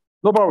ahead.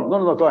 No problem.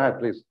 No. Go ahead,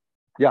 please.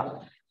 Yeah,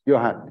 go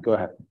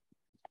ahead.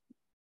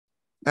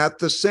 At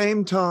the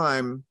same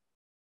time,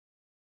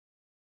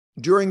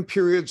 during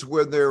periods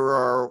where there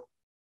are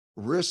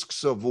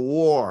risks of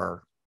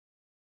war,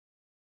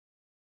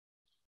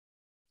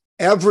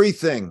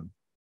 everything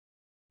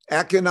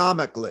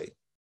economically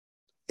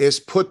is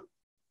put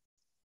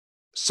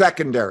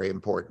secondary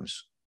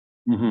importance.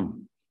 Mm-hmm.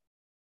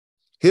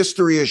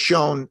 History has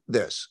shown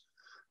this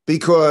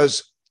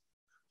because,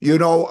 you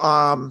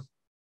know,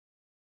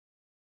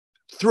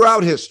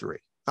 throughout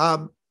history,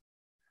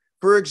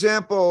 for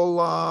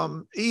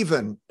example,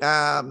 even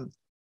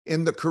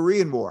in the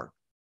Korean War,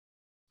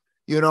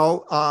 you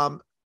know,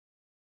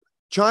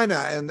 China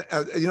and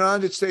the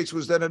United States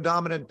was then a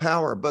dominant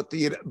power, but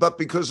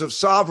because of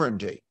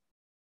sovereignty,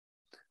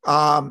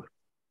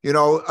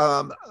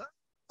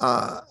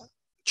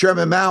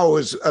 Chairman Mao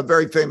was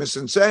very famous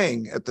in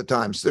saying at the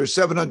times, there's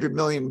 700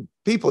 million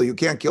people. You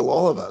can't kill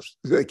all of us.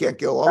 They can't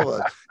kill all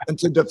of us. And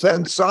to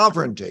defend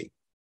sovereignty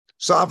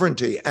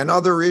and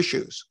other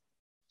issues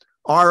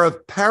are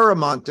of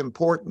paramount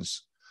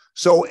importance.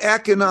 So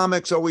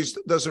economics always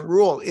doesn't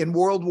rule. In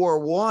World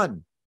War I,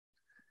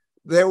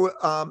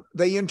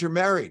 they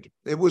intermarried.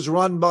 It was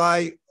run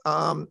by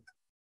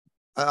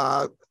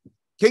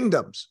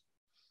kingdoms,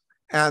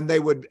 and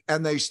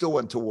they still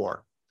went to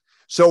war.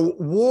 So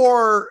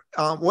war,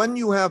 when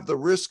you have the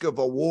risk of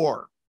a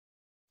war,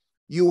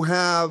 you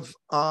have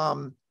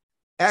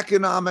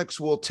economics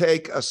will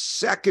take a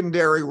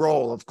secondary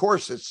role. Of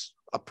course, it's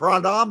a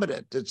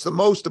predominant. It's the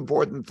most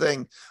important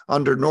thing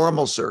under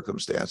normal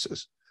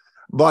circumstances.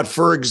 But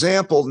for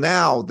example,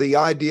 now the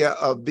idea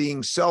of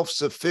being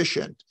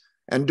self-sufficient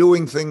and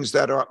doing things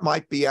that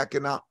might be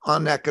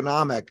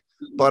uneconomic,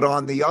 but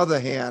on the other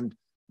hand,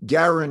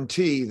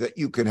 guarantee that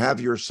you can have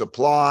your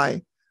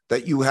supply,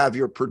 that you have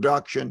your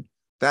production,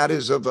 that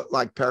is of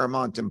like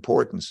paramount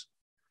importance.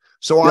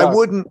 So yeah. I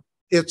wouldn't,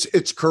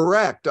 it's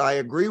correct. I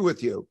agree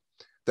with you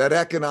that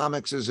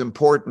economics is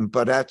important,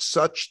 but at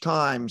such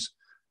times,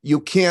 you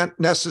can't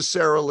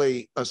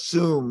necessarily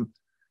assume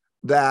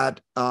that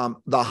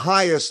the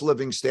highest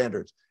living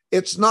standards.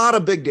 It's not a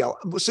big deal.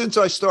 Since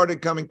I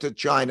started coming to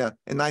China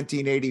in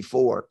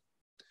 1984,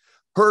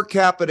 per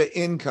capita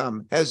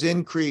income has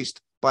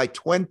increased by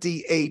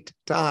 28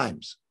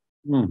 times.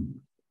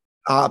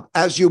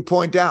 As you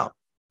point out,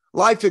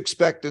 life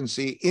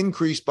expectancy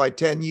increased by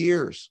 10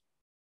 years.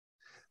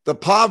 The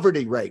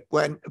poverty rate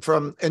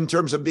in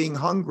terms of being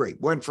hungry,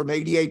 went from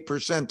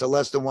 88% to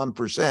less than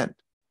 1%.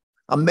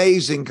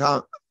 Amazing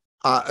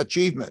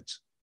achievements.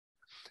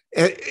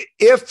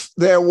 If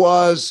there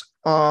was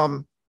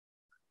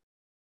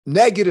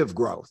negative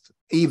growth,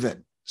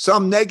 even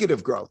some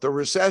negative growth, a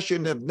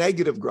recession of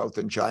negative growth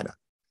in China,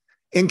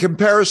 in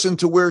comparison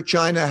to where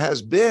China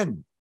has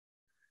been,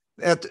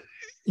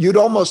 you'd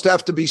almost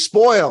have to be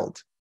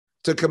spoiled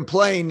to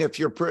complain if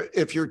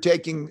you're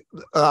taking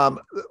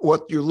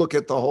what you look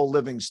at the whole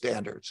living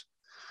standards.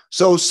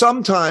 So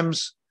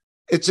sometimes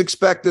it's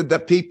expected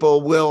that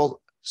people will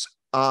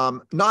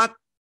not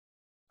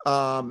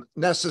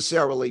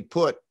necessarily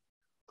put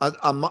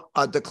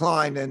a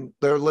decline in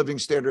their living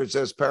standards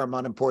as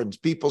paramount importance.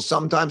 People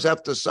sometimes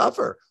have to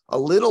suffer a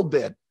little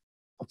bit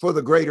for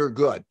the greater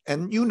good.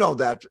 And you know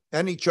that.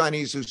 Any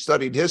Chinese who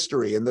studied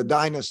history and the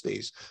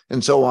dynasties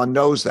and so on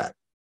knows that.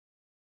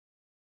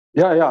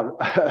 Yeah,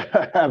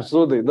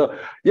 absolutely.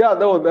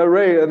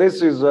 Ray,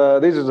 this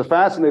is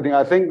fascinating.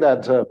 I think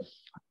that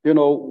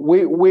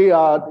we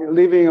are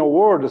living in a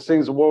world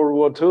since World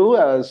War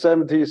II,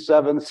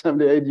 77,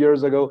 78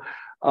 years ago.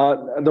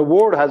 The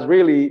world has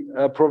really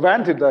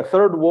prevented a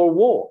third world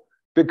war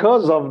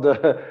because of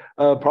the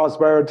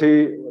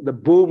prosperity, the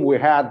boom we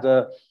had,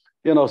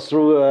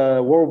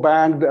 through World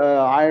Bank,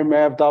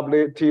 IMF,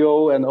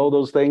 WTO, and all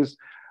those things.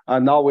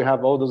 Now we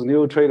have all those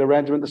new trade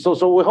arrangements.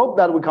 So we hope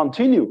that we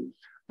continue.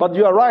 But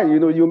you are right.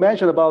 You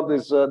mentioned about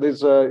this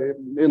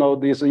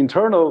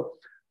internal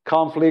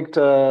conflict,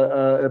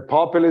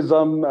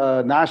 populism,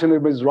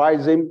 nationalism is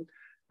rising,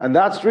 and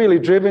that's really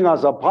driving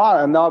us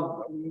apart and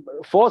now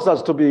force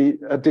us to be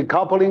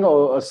decoupling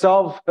or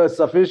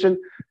self-sufficient,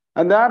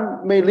 and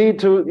that may lead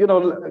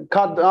to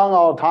cut down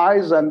our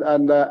ties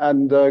and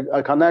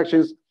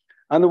connections,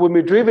 and we'll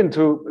be driven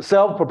to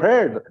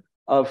self-prepared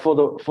for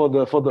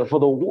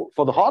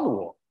the hard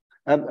war,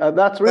 and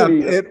that's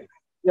really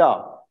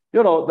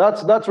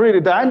that's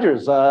really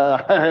dangerous.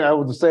 I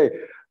would say.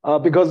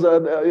 Because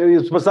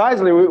it's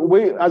precisely,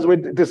 we, as we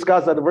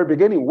discussed at the very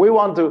beginning, we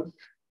want to,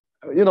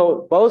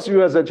 both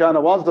US and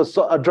China wants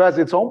to address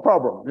its own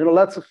problem.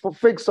 Let's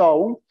fix our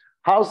own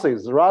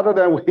houses rather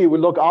than we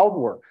look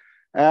outward,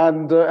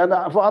 and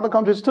for other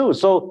countries too.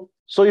 So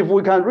if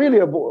we can really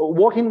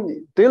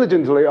working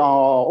diligently on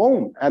our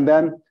own and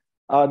then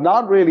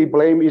not really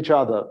blame each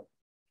other,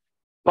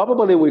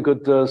 probably we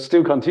could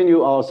still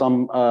continue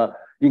some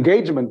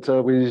engagement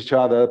with each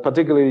other,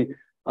 particularly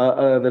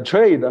the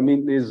trade. I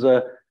mean,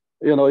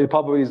 it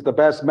probably is the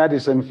best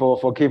medicine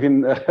for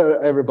keeping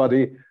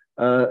everybody,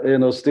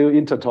 still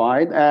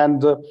intertwined.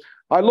 And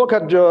I look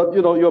at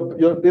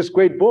your this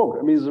great book.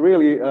 I mean, it's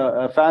really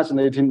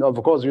fascinating. Of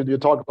course, you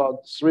talk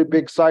about three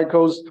big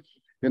cycles.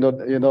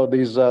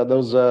 These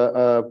those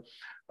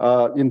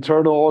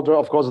internal order,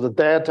 of course, the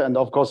debt, and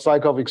of course,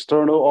 cycle of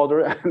external order.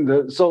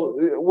 And so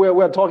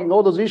we're talking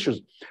all those issues.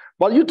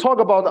 But you talk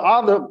about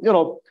other.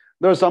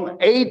 There are some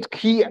 8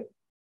 key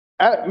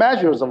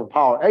measures of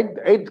power,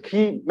 eight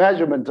key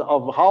measurements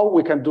of how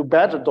we can do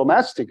better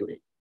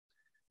domestically.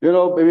 You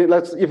know,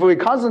 if we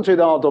concentrate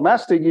on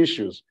domestic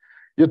issues,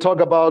 you talk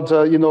about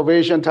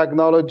innovation,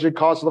 technology,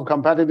 cost of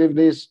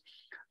competitiveness,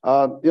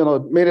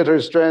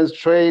 military strength,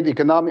 trade,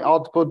 economic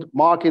output,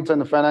 markets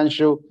and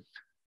financial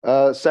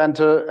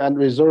center and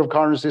reserve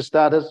currency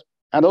status,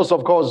 and also,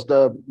 of course,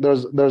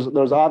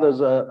 there's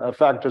other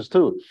factors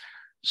too.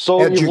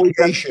 So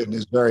education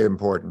is very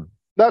important.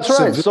 That's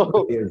right.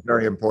 So is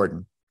very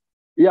important.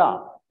 Yeah,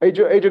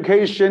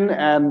 education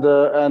and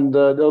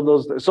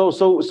those.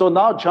 So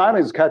now China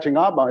is catching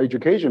up on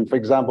education. For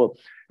example,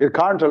 it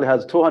currently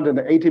has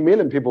 280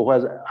 million people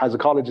who has a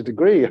college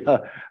degree,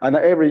 and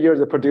every year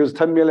they produce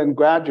 10 million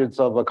graduates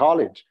of a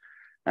college.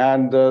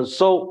 And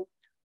so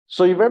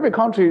if every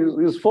country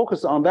is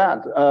focused on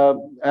that,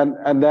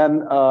 and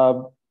then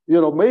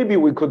maybe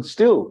we could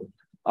still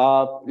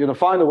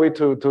find a way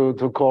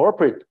to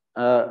cooperate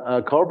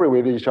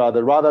with each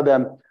other rather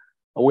than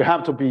we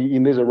have to be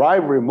in this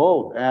rivalry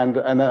mode. And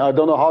I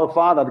don't know how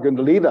far that's going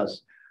to lead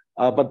us,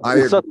 but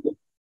it's certainly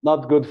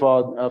not good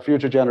for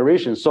future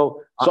generations.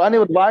 So any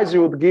advice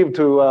you would give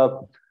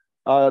to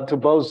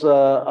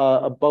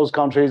both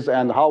countries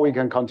and how we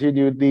can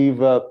continue to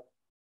live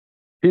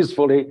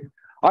peacefully?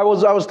 I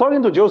was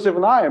talking to Joseph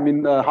Nye,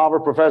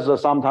 Harvard professor,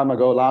 some time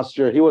ago last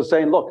year. He was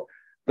saying, look,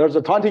 there's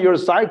a 20-year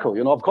cycle.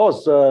 Of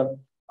course, now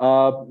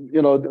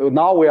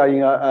we are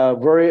in a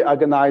very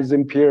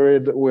agonizing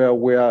period where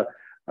we are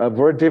a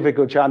very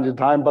difficult, challenging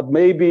time. But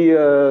maybe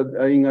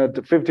in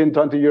 15,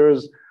 20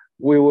 years,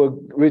 we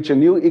will reach a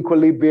new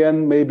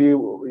equilibrium. Maybe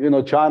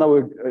China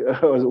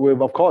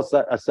will of course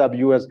accept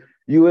U.S.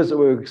 U.S.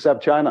 will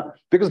accept China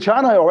because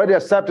China already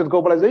accepted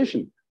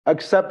globalization,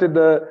 accepted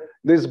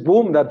this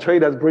boom that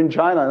trade has bring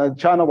China, and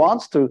China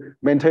wants to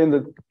maintain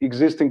the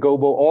existing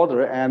global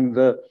order. And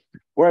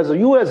whereas the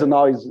U.S.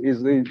 now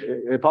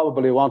it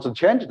probably wants to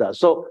change that.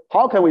 So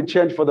how can we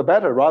change for the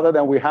better rather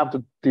than we have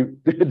to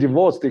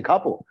divorce,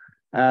 decouple?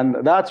 And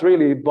that's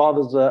really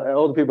bothers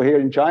all the people here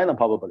in China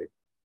probably.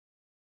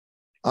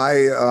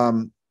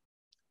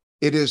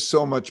 It is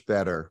so much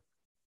better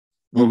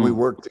when we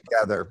work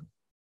together.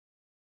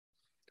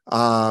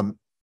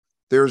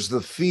 There's the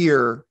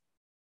fear.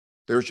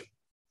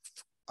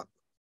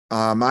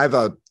 I have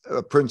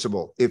a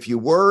principle. If you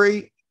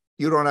worry,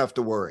 you don't have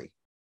to worry.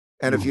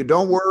 And if you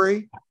don't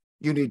worry,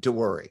 you need to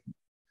worry.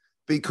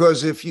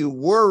 Because if you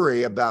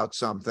worry about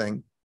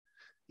something,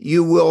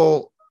 you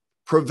will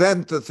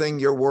prevent the thing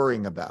you're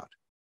worrying about.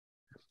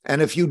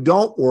 And if you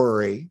don't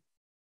worry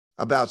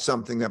about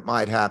something that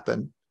might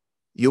happen,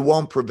 you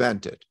won't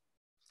prevent it.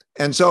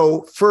 And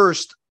so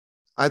first,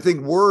 I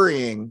think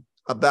worrying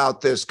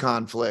about this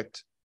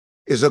conflict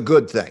is a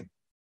good thing.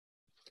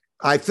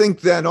 I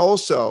think then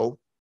also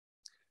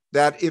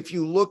that if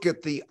you look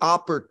at the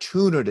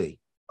opportunity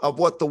of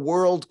what the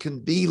world can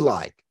be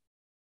like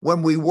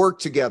when we work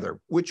together,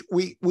 which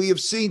we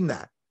have seen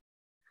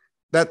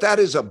that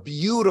is a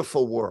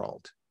beautiful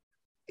world.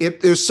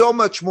 There's so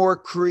much more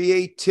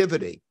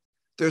creativity.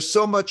 There's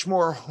so much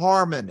more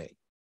harmony.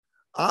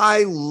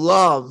 I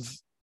love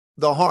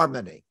the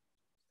harmony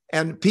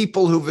and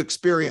people who've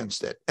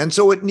experienced it. And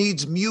so it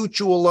needs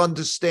mutual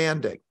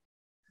understanding.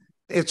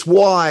 It's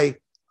why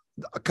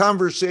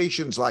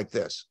conversations like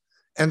this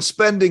and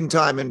spending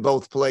time in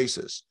both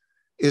places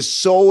is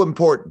so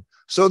important.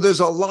 So there's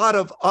a lot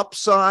of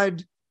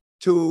upside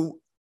to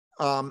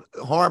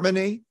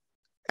harmony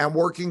and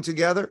working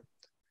together.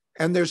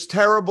 And there's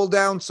terrible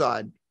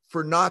downside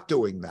for not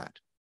doing that.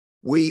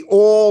 We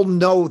all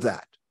know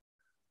that.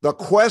 The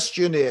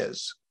question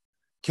is,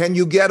 can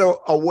you get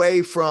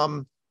away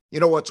from,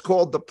 what's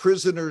called the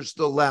prisoner's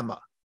dilemma?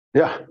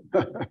 Yeah.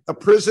 A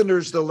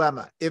prisoner's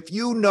dilemma. If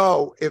you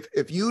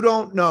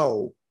don't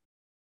know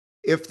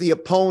if the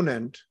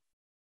opponent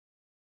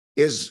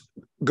is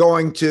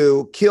going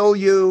to kill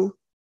you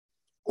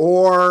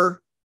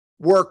or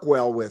work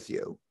well with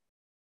you,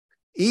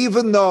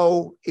 even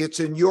though it's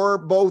in your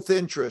both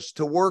interests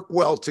to work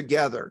well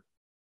together,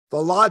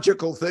 the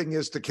logical thing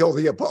is to kill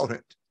the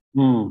opponent.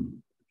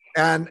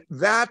 And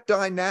that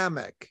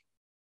dynamic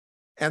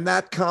and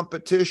that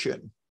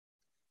competition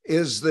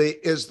is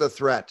the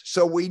threat.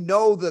 So we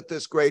know that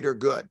this greater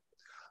good.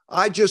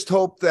 I just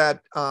hope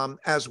that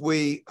as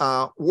we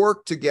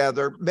work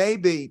together,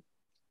 maybe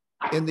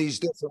in these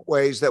different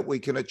ways that we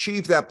can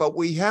achieve that, but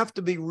we have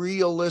to be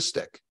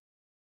realistic.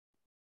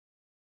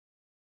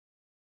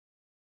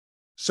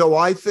 So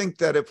I think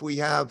that if we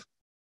have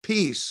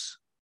peace,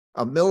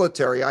 a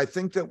military, I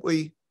think that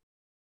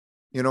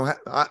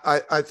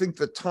I think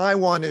the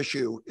Taiwan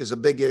issue is a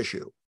big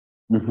issue.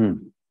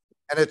 And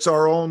it's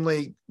our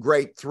only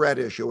great threat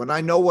issue. And I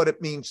know what it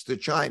means to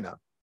China.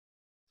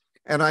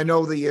 And I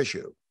know the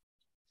issue.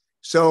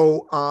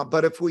 So,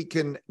 but if we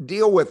can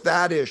deal with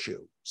that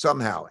issue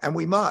somehow, and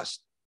we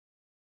must,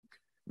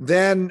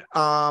 then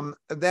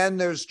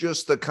there's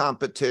just the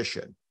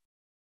competition.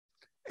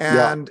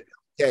 And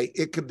okay,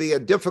 it could be a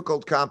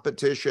difficult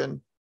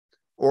competition,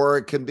 or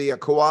it can be a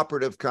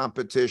cooperative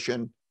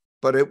competition,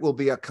 but it will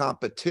be a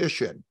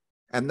competition,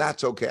 and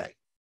that's okay.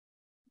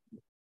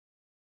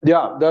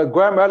 Yeah, the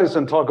Graham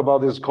Allison talk about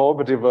this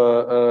cooperative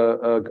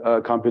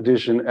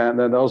competition, and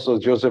then also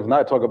Joseph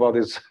Knight talk about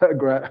this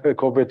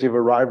cooperative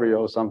rivalry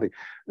or something.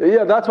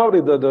 Yeah, that's probably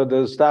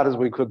the status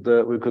we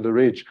could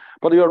reach.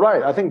 But you're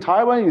right. I think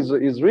Taiwan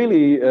is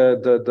really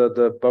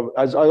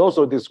as I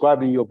also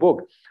described in your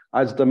book,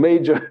 as the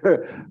major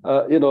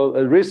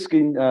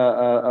risking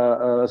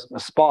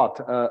spot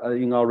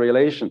in our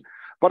relation.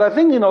 But I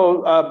think,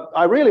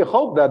 I really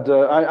hope that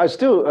I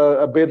still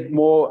a bit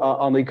more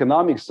on the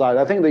economic side.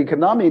 I think the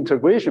economic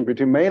integration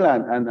between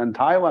mainland and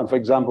Taiwan, for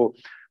example,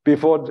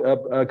 before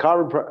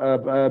current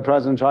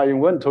President Tsai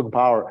Ing-wen took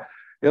power,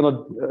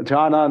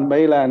 China and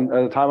mainland,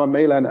 Taiwan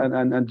mainland,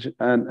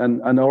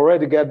 and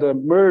already get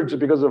merged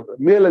because of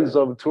millions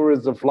of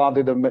tourists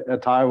flooded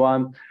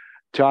Taiwan.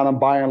 China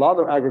buying a lot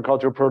of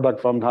agricultural product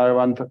from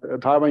Taiwan.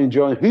 Taiwan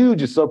enjoying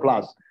huge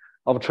surplus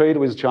of trade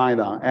with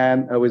China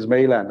and with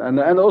mainland, and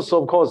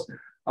also of course,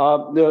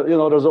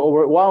 there's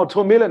over 1 or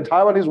 2 million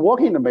Taiwanese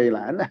working in the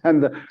mainland,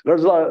 and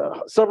there's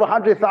several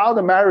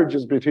 100,000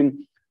 marriages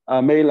between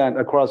mainland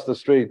across the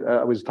street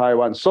with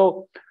Taiwan.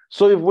 So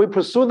if we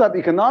pursue that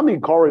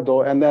economic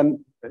corridor and then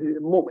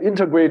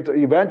integrate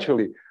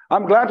eventually,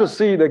 I'm glad to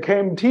see the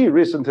KMT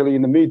recently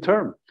in the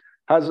midterm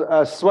has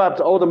swept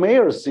all the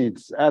mayor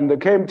seats, and the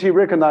KMT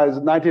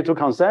recognized 92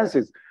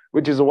 consensus,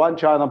 which is a one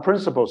China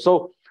principle.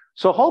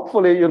 So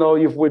hopefully,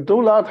 if we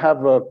do not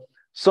have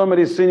so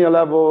many senior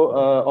level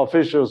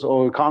officials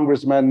or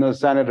congressmen,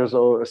 senators,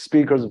 or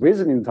speakers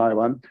visiting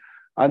Taiwan,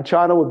 and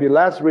China would be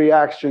less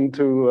reaction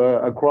to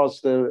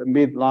across the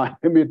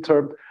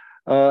midterm,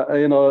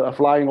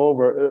 flying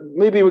over.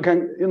 Maybe we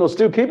can,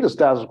 still keep the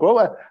status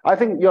quo. I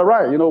think you're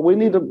right. We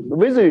need to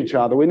visit each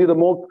other. We need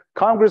more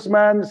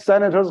congressmen,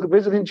 senators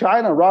visiting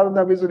China rather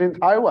than visiting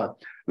Taiwan.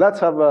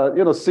 Let's have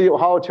see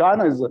how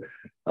China is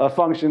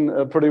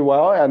function pretty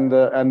well, and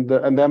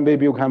then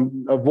maybe you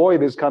can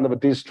avoid this kind of a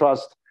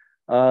distrust,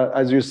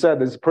 as you said,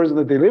 this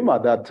personal dilemma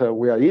that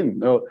we are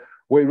in.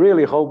 We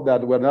really hope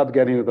that we're not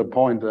getting to the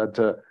point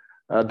that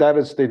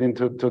devastating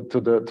to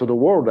the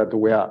world that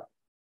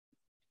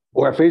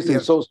we're facing.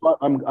 Yes. So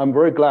I'm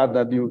very glad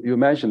that you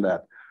mentioned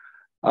that.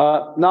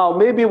 Now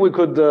maybe we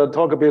could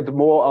talk a bit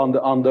more on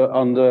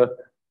the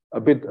a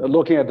bit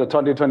looking at the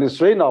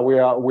 2023. Now we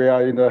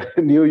are in the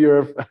New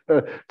Year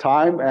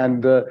time,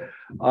 and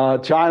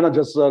China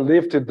just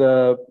lifted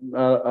the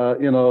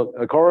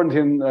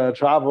quarantine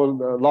travel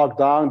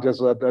lockdown just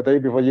the day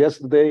before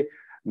yesterday.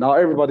 Now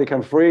everybody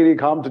can freely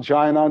come to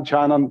China.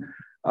 The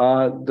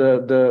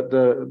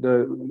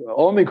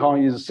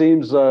Omicron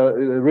seems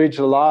reached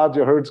a large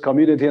herd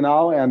community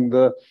now, and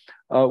the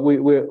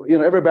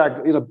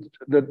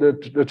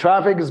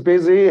traffic is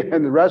busy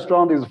and the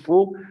restaurant is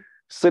full.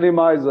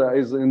 Cinema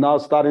is now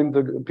starting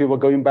to people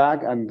going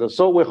back, and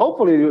so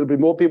hopefully there will be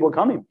more people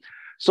coming.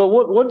 So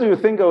what do you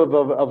think of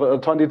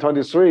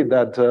 2023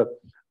 that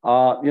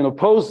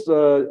post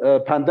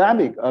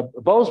pandemic,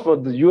 both for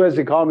the U.S.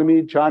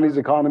 economy, Chinese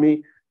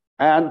economy,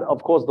 and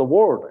of course the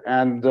world,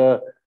 and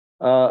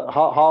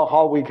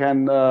how we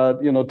can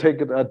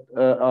take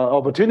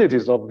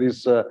opportunities of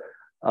this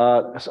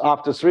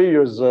after 3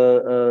 years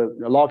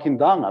locking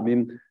down. I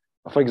mean,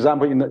 for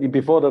example,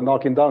 before the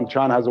locking down,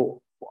 China has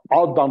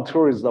outbound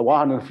tourists,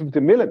 150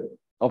 million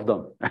of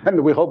them, and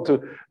we hope to,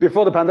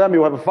 before the pandemic,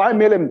 we have 5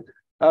 million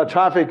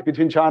traffic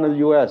between China and the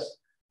U.S.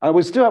 And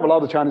we still have a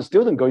lot of Chinese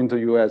students going to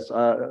the U.S.,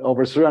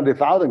 over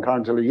 300,000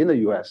 currently in the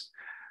U.S.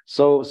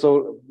 So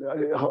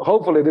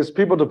hopefully this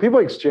people-to-people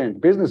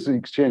exchange, business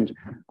exchange,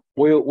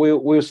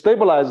 will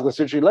stabilize the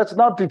situation. Let's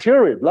not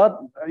deteriorate,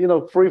 not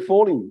free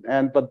falling,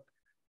 but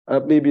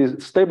maybe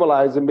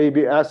stabilize and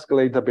maybe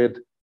escalate a bit.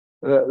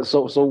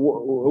 So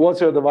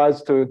what's your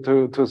advice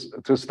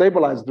to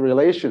stabilize the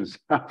relations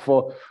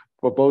for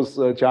both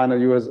China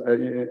and U.S.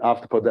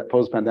 after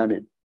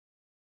post-pandemic?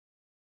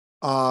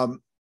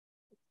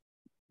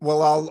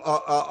 Well,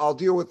 I'll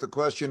deal with the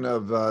question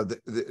of the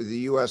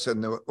U.S.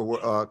 and the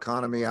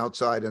economy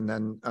outside, and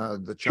then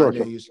the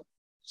Chinese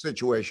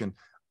situation.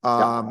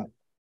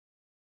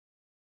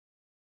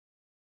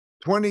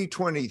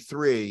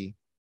 2023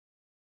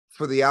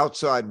 for the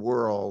outside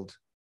world,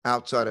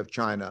 outside of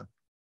China,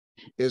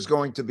 is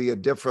going to be a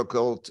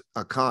difficult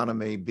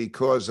economy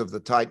because of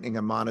the tightening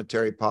of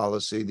monetary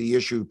policy, the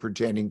issue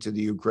pertaining to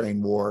the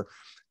Ukraine war,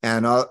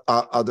 and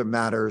other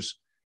matters.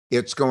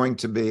 It's going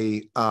to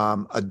be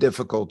a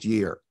difficult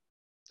year.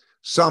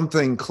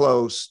 Something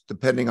close,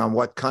 depending on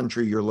what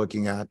country you're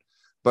looking at,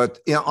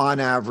 but on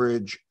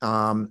average,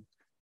 a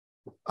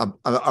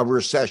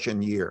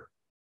recession year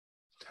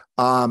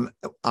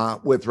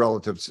with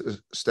relative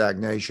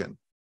stagnation.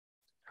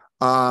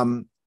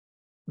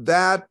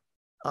 That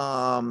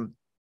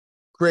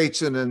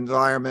creates an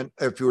environment,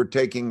 if you were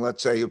taking,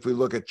 let's say, if we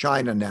look at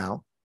China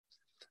now,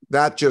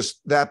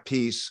 that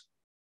piece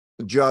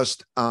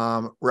just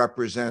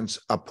represents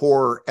a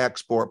poor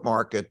export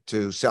market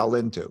to sell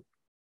into.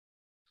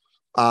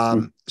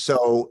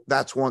 So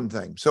that's one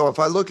thing. So if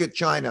I look at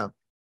China,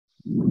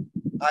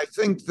 I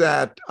think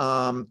that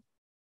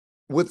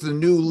with the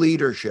new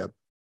leadership,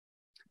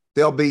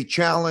 they'll be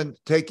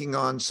taking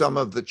on some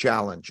of the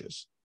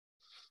challenges.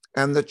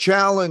 And the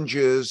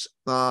challenges,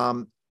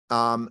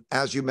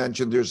 as you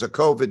mentioned, there's a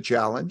COVID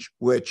challenge,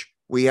 which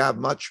we have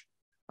much,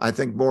 I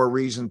think, more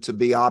reason to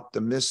be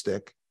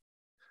optimistic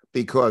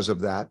because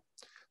of that.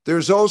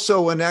 There's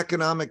also an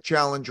economic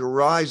challenge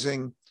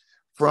arising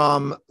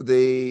from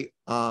the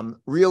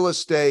real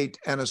estate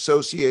and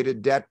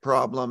associated debt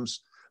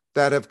problems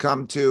that have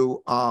come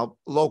to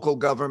local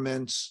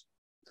governments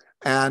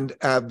and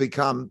have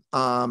become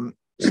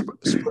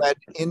spread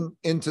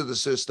into the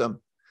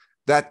system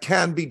that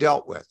can be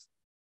dealt with.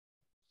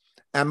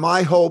 And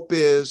my hope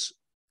is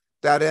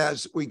that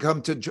as we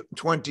come to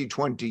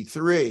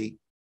 2023,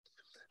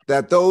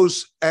 that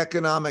those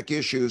economic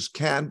issues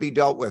can be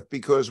dealt with,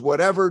 because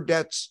whatever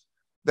debts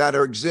that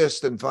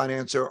exist in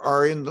finance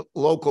are in the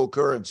local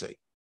currency.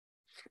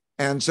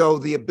 And so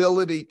the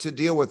ability to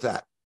deal with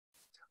that,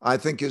 I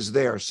think, is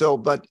there. So,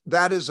 but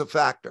that is a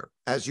factor,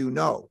 as you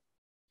know.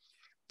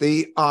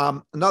 The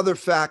another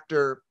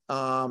factor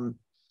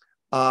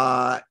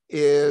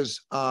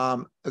is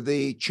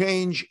the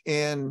change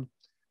in,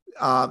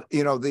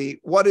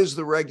 what is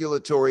the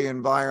regulatory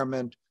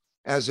environment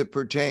as it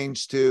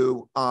pertains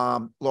to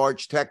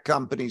large tech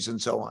companies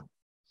and so on.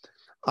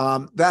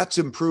 That's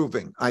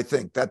improving, I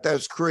think,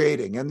 that's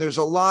creating. And there's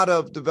a lot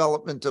of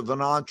development of an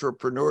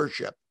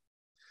entrepreneurship,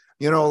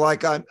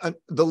 like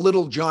the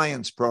Little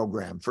Giants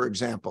program, for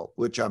example,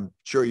 which I'm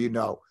sure you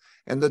know,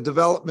 and the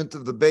development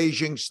of the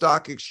Beijing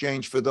Stock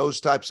Exchange for those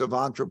types of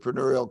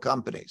entrepreneurial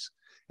companies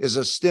is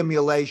a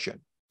stimulation.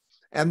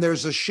 And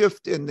there's a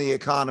shift in the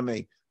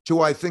economy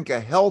to, I think, a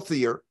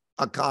healthier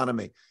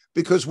economy.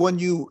 Because when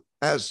you,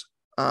 as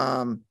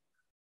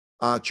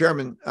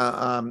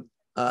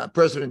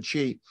President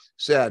Xi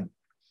said,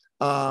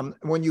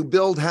 when you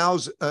build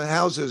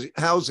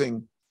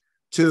housing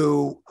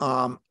to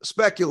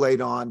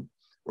speculate on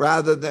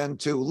rather than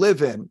to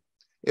live in,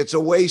 it's a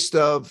waste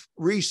of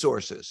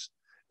resources.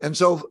 And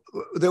so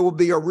there will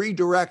be a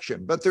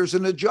redirection, but there's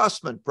an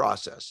adjustment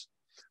process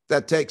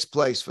that takes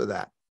place for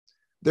that.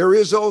 There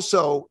is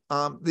also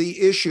the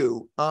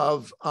issue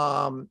of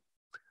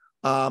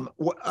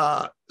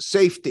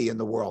safety in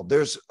the world.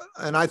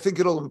 And I think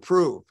it'll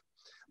improve.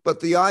 But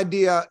the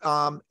idea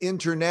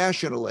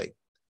internationally,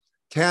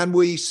 can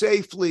we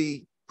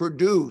safely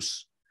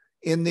produce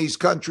in these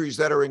countries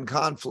that are in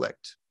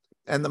conflict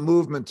and the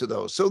movement to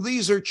those? So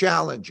these are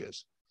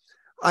challenges.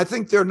 I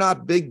think they're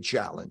not big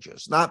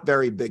challenges, not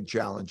very big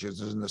challenges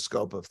in the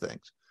scope of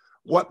things.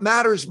 What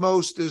matters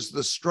most is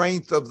the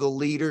strength of the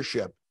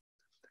leadership.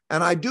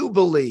 And I do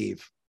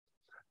believe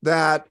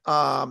that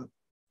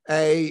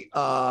a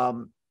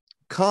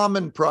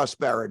common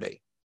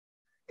prosperity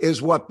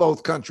is what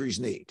both countries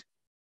need.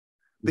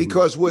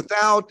 Because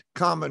without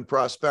common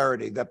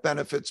prosperity that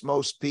benefits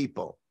most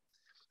people,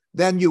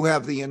 then you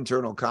have the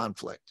internal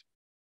conflict.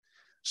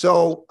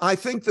 So I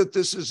think that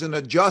this is an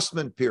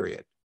adjustment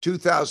period.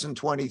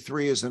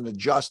 2023 is an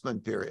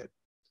adjustment period.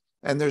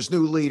 And there's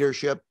new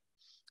leadership.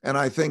 And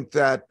I think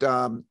that,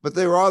 but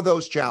there are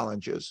those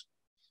challenges.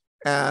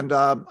 And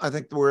I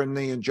think we're in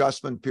the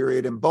adjustment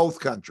period in both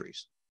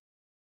countries.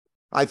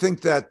 I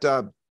think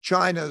that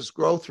China's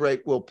growth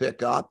rate will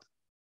pick up.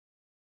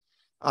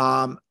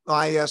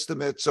 My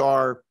estimates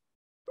are,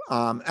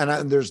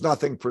 and there's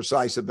nothing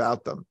precise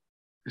about them,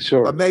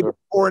 but maybe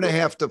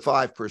 4.5% to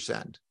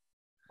 5%,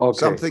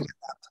 something in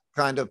that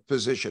kind of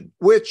position,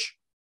 which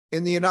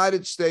in the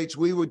United States,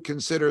 we would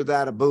consider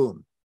that a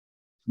boom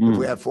if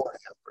we have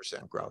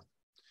 4.5% growth.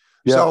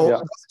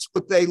 That's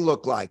what they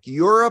look like.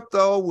 Europe,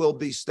 though, will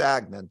be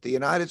stagnant. The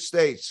United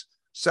States,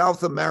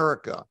 South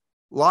America,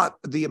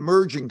 the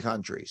emerging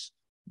countries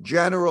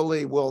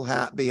generally will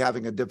be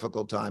having a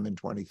difficult time in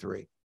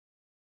 23.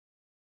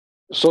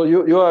 So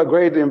you are a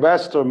great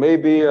investor.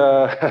 Maybe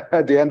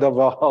at the end of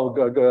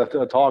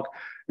our talk,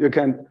 you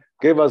can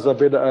give us a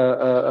bit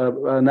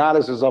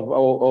analysis of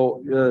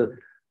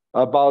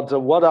about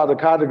what are the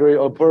category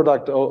of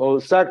product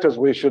or sectors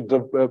we should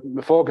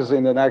focus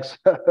in the next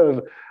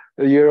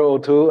year or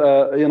two.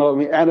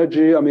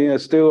 Energy.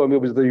 Still,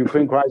 with the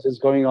Ukraine crisis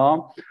going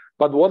on.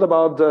 But what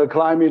about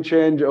climate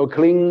change or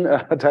clean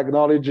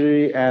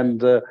technology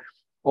and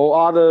or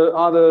other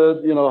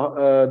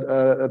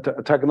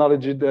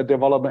technology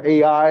development,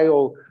 AI?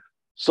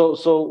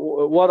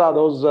 So what are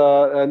those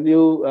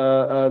new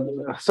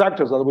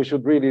sectors that we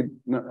should really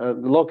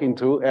look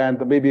into, and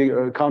maybe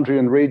country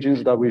and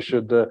regions that we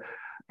should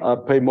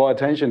pay more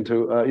attention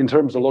to in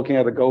terms of looking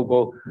at the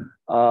global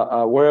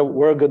where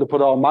we're going to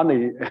put our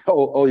money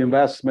or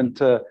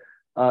investment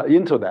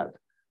into that?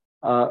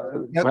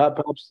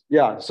 Perhaps,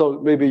 yeah. So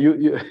maybe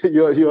you're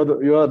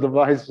the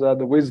vice,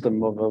 the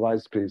wisdom of the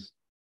vice, please.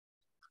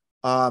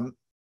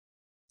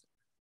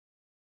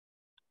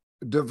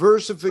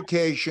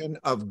 Diversification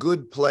of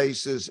good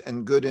places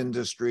and good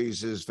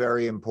industries is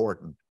very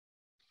important.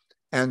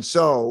 And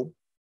so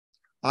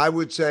I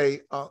would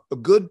say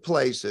good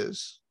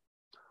places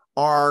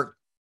are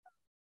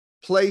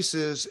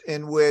places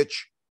in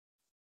which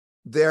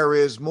there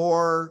is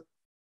more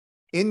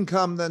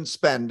income than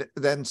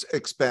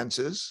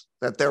expenses,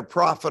 that they're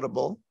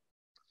profitable,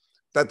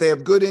 that they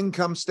have good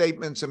income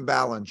statements and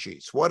balance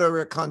sheets. What are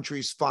a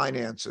country's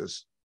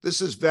finances? This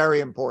is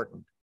very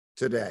important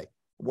today.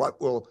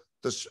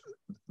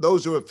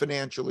 Those who are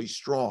financially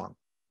strong.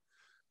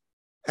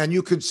 And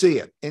you could see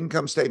it,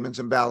 income statements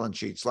and balance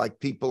sheets, like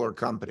people or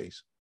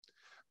companies.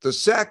 The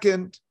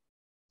second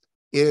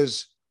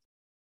is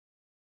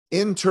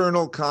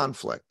internal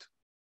conflict.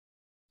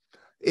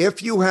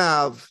 If you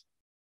have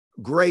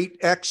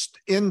great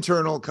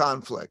internal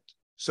conflict,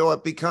 so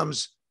it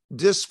becomes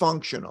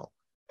dysfunctional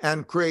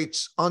and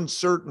creates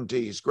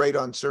uncertainties, great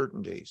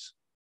uncertainties,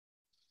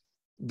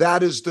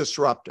 that is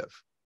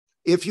disruptive.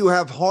 If you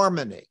have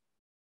harmony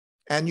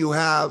and you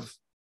have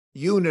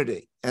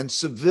unity and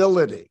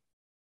civility,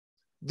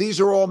 these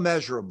are all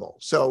measurable.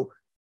 So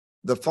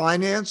the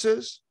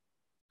finances,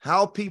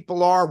 how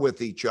people are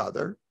with each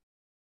other,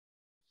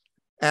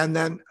 and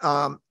then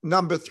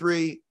number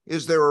three,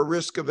 is there a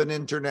risk of an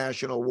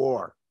international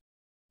war?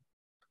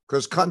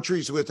 Because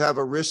countries that have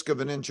a risk of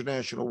an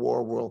international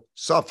war will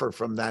suffer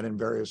from that in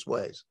various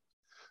ways.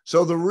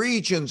 So the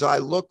regions I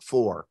look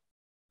for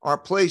are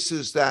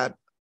places that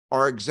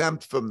are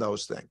exempt from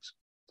those things.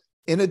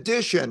 In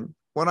addition,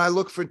 when I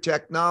look for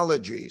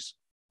technologies,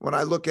 when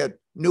I look at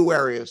new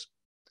areas,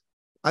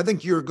 I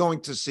think you're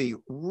going to see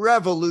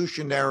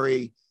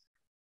revolutionary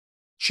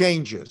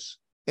changes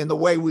in the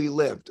way we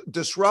lived.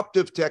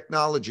 Disruptive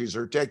technologies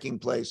are taking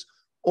place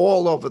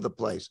all over the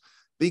place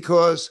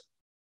because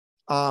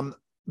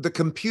the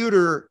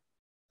computer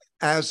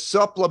has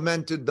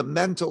supplemented the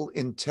mental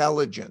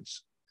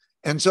intelligence.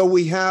 And so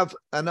we have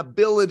an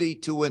ability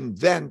to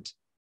invent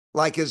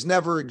like has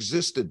never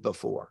existed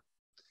before.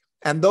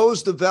 And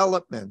those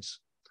developments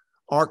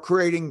are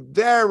creating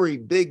very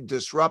big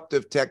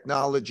disruptive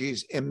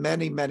technologies in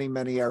many, many,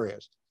 many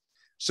areas.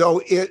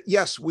 So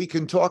yes, we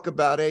can talk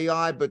about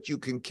AI, but you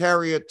can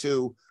carry it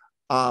to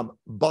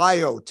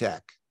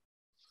biotech,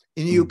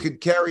 and you could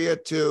carry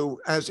it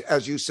to,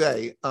 as you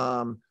say,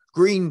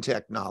 green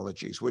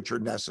technologies, which are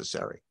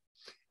necessary.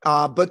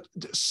 But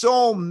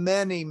so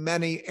many,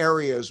 many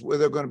areas where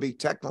there are going to be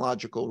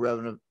technological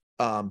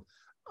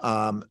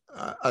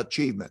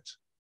achievements.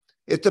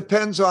 It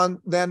depends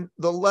on then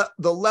the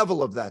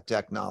level of that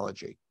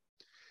technology.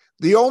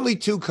 The only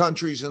two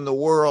countries in the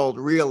world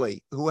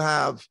really who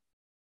have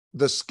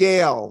the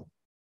scale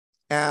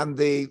and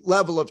the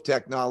level of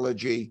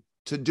technology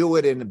to do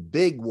it in a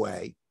big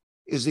way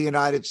is the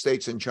United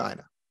States and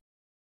China.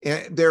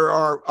 And there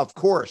are, of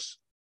course,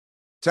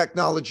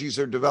 technologies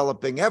are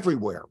developing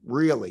everywhere,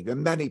 really,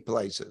 in many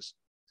places.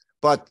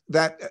 But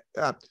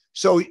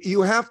so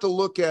you have to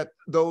look at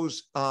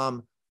those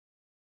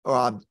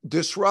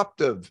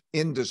disruptive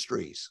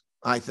industries,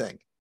 I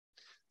think,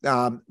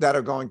 that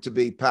are going to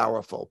be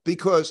powerful.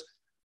 Because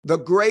the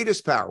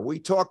greatest power, we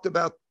talked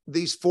about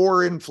these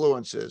four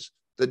influences: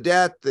 the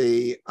debt,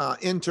 the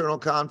internal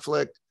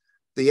conflict,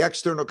 the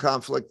external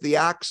conflict, the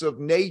acts of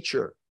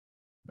nature,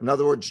 in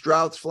other words,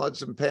 droughts,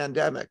 floods, and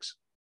pandemics.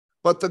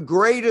 But the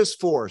greatest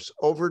force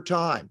over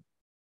time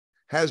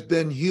has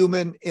been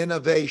human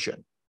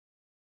innovation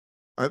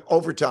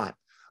over time.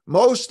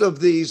 Most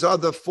of these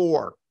other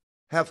four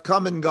have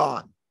come and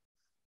gone.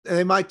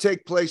 They might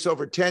take place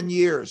over 10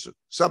 years.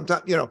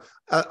 Sometimes,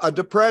 a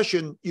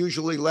depression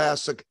usually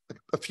lasts a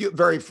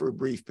very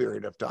brief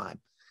period of time.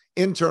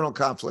 Internal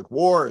conflict,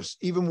 wars,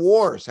 even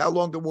wars. How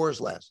long do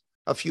wars last?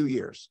 A few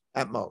years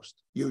at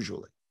most,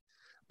 usually.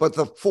 But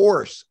the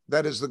force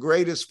that is the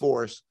greatest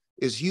force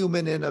is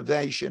human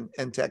innovation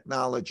and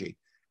technology,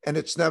 and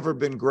it's never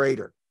been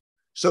greater.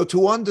 So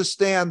to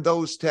understand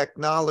those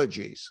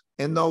technologies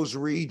in those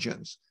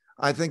regions,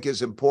 I think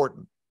is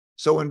important.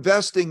 So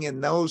investing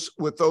in those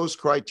with those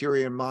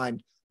criteria in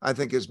mind, I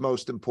think is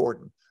most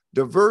important.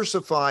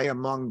 Diversify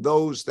among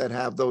those that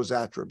have those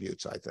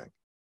attributes, I think.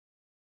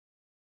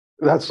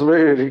 That's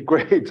really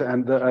great,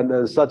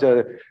 and such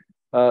a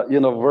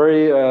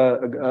very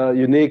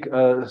unique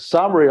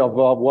summary of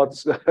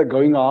what's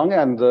going on,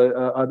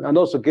 and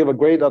also give a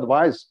great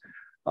advice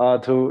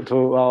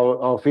to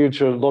our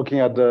future.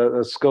 Looking at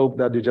the scope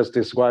that you just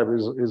described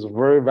is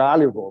very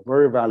valuable,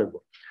 very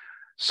valuable.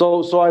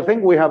 So I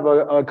think we have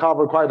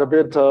covered quite a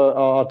bit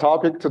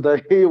topic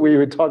today.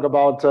 We talk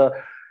about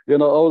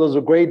all those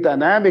great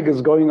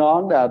dynamics going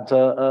on that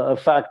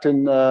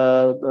affecting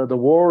the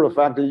world,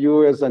 affecting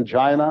U.S. and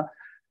China,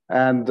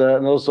 and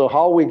also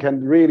how we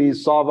can really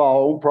solve our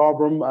own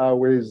problem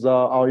with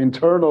our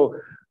internal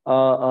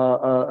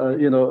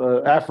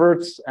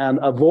efforts and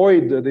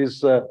avoid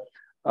this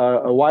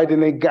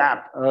widening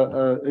gap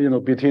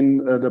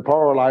between the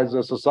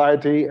polarized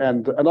society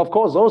and of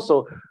course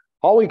also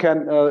how we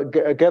can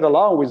get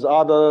along with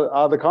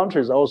other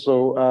countries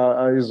also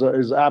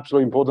is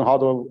absolutely important. How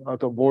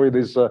to avoid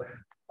this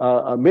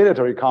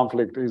military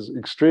conflict is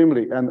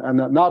extremely, and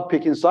not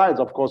picking sides,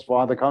 of course,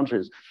 for other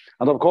countries.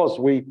 And of course,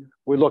 we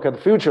look at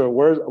the future.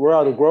 Where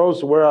are the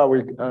growths? Where are we?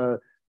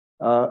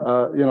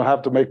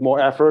 Have to make more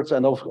efforts.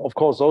 And of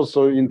course,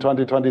 also in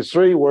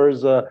 2023, where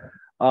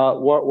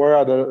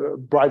are the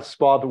bright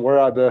spots? Where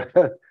are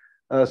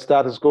the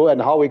status quo?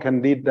 And how we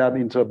can lead that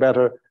into a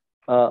better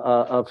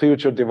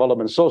future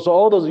development. So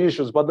all those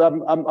issues. But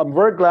I'm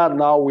very glad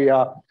now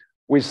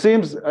we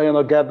seems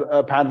get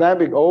a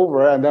pandemic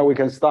over, and then we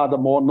can start a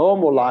more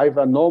normal life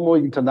and normal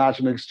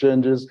international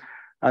exchanges,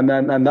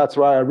 and that's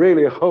why I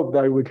really hope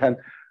that we can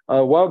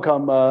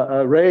welcome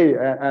Ray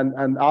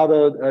and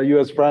other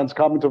U.S. friends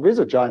coming to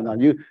visit China.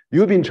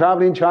 You've been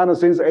traveling China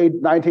since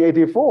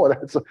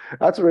 1984.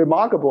 That's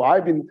remarkable.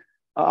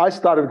 I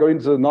started going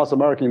to North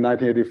America in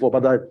 1984,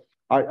 but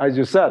as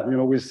you said,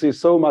 we see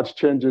so much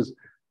changes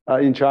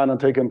in China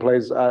taking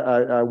place.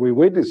 We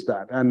witnessed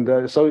that,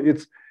 and so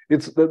it's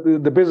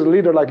the business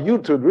leader like you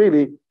to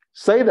really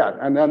say that,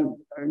 and then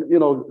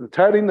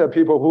telling the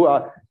people who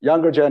are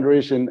younger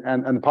generation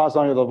and pass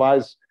on your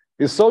advice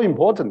is so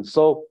important.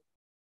 So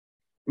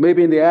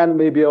maybe in the end,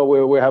 maybe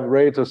we have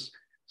Ray to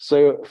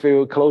say a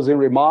few closing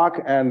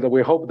remark, and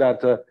we hope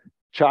that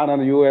China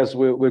and the US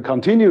will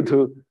continue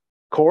to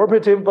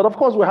cooperative, but of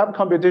course we have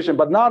competition,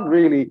 but not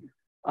really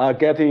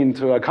getting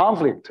into a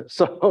conflict.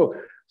 So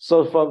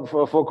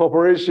for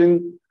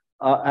cooperation,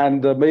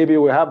 and maybe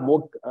we have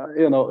more,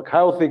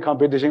 healthy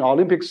competition,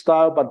 Olympic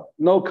style, but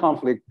no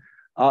conflict,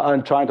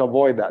 and trying to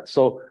avoid that.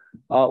 So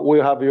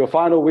we'll have your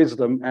final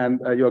wisdom and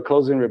your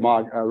closing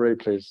remark, Ray,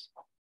 please.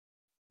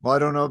 Well, I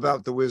don't know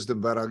about the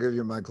wisdom, but I'll give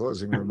you my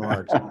closing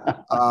remarks.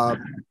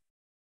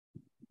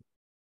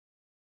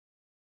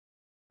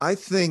 I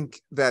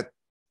think that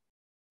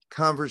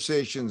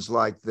conversations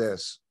like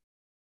this,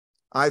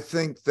 I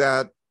think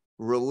that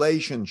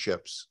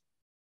relationships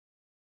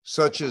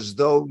such as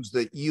those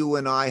that you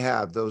and I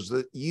have, those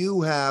that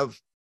you have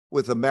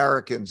with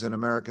Americans and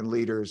American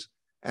leaders,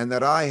 and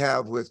that I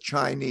have with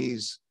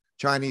Chinese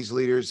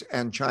leaders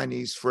and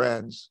Chinese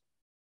friends,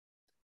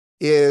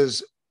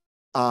 is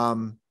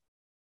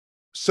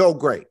so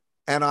great.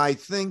 And I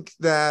think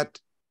that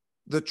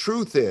the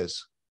truth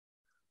is,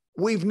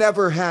 we've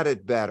never had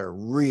it better,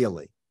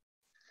 really.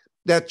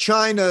 That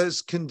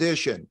China's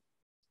condition,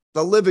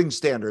 the living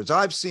standards,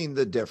 I've seen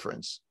the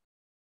difference.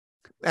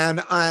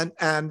 And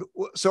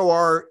so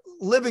our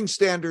living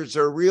standards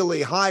are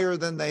really higher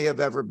than they have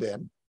ever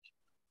been.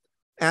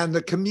 And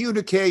the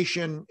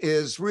communication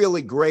is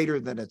really greater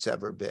than it's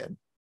ever been.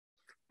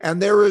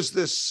 And there is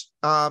this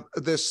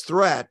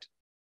threat,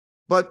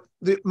 but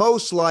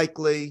most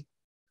likely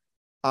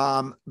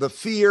the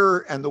fear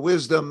and the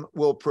wisdom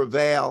will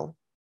prevail,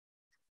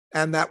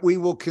 and that we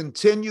will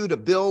continue to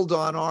build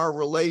on our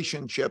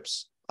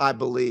relationships, I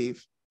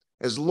believe,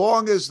 as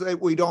long as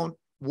we don't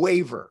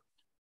waver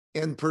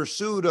in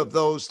pursuit of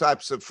those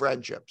types of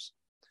friendships.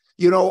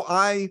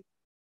 I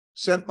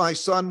sent my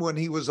son when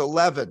he was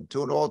 11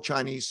 to an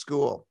all-Chinese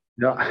school.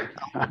 Yeah.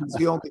 He's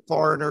the only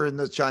foreigner in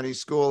the Chinese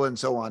school and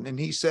so on. And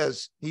he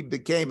says he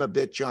became a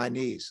bit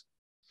Chinese.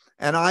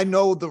 And I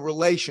know the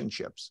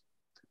relationships.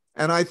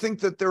 And I think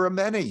that there are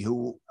many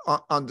who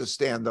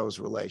understand those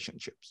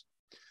relationships.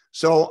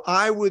 So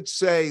I would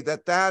say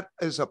that that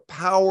is a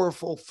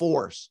powerful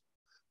force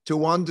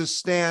to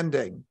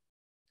understanding.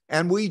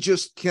 And we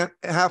just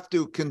have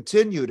to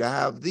continue to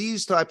have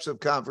these types of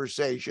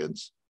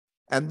conversations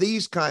and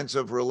these kinds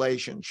of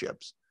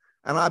relationships.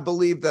 And I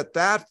believe that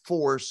that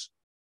force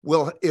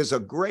is a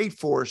great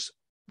force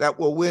that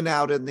will win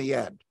out in the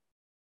end.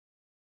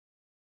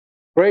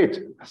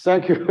 Great,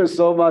 thank you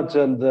so much,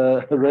 and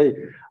Ray.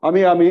 I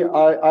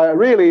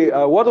really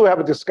what we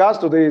have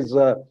discussed today is in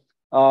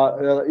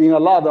a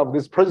lot of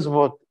this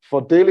principle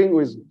for dealing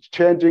with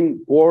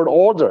changing world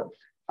order,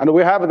 and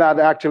we have that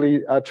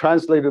actually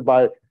translated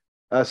by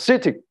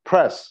CITIC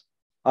Press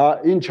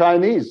in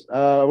Chinese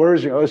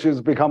version, which has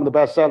become the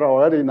bestseller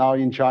already now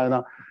in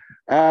China.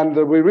 And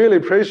we really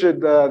appreciate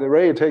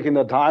Ray taking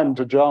the time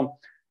to join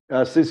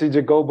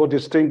CCG Global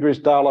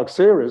Distinguished Dialogue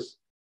Series.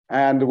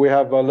 And we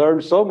have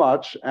learned so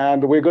much,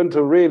 and we're going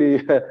to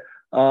really,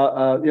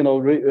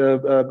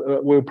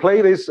 we'll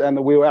play this,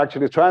 and we'll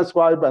actually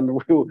transcribe, and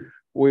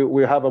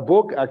we have a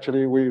book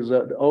actually with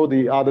all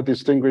the other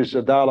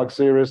distinguished dialogue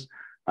series.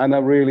 And I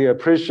really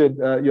appreciate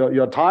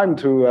your time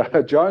to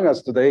join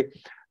us today.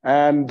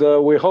 And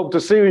we hope to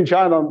see you in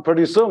China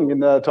pretty soon in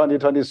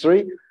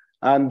 2023.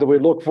 And we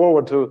look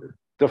forward to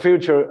the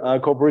future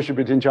cooperation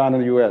between China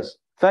and the US.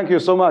 Thank you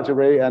so much,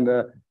 Ray, and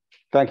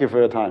thank you for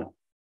your time.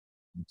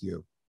 Thank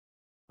you.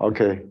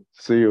 Okay,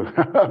 see you.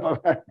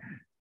 Bye-bye.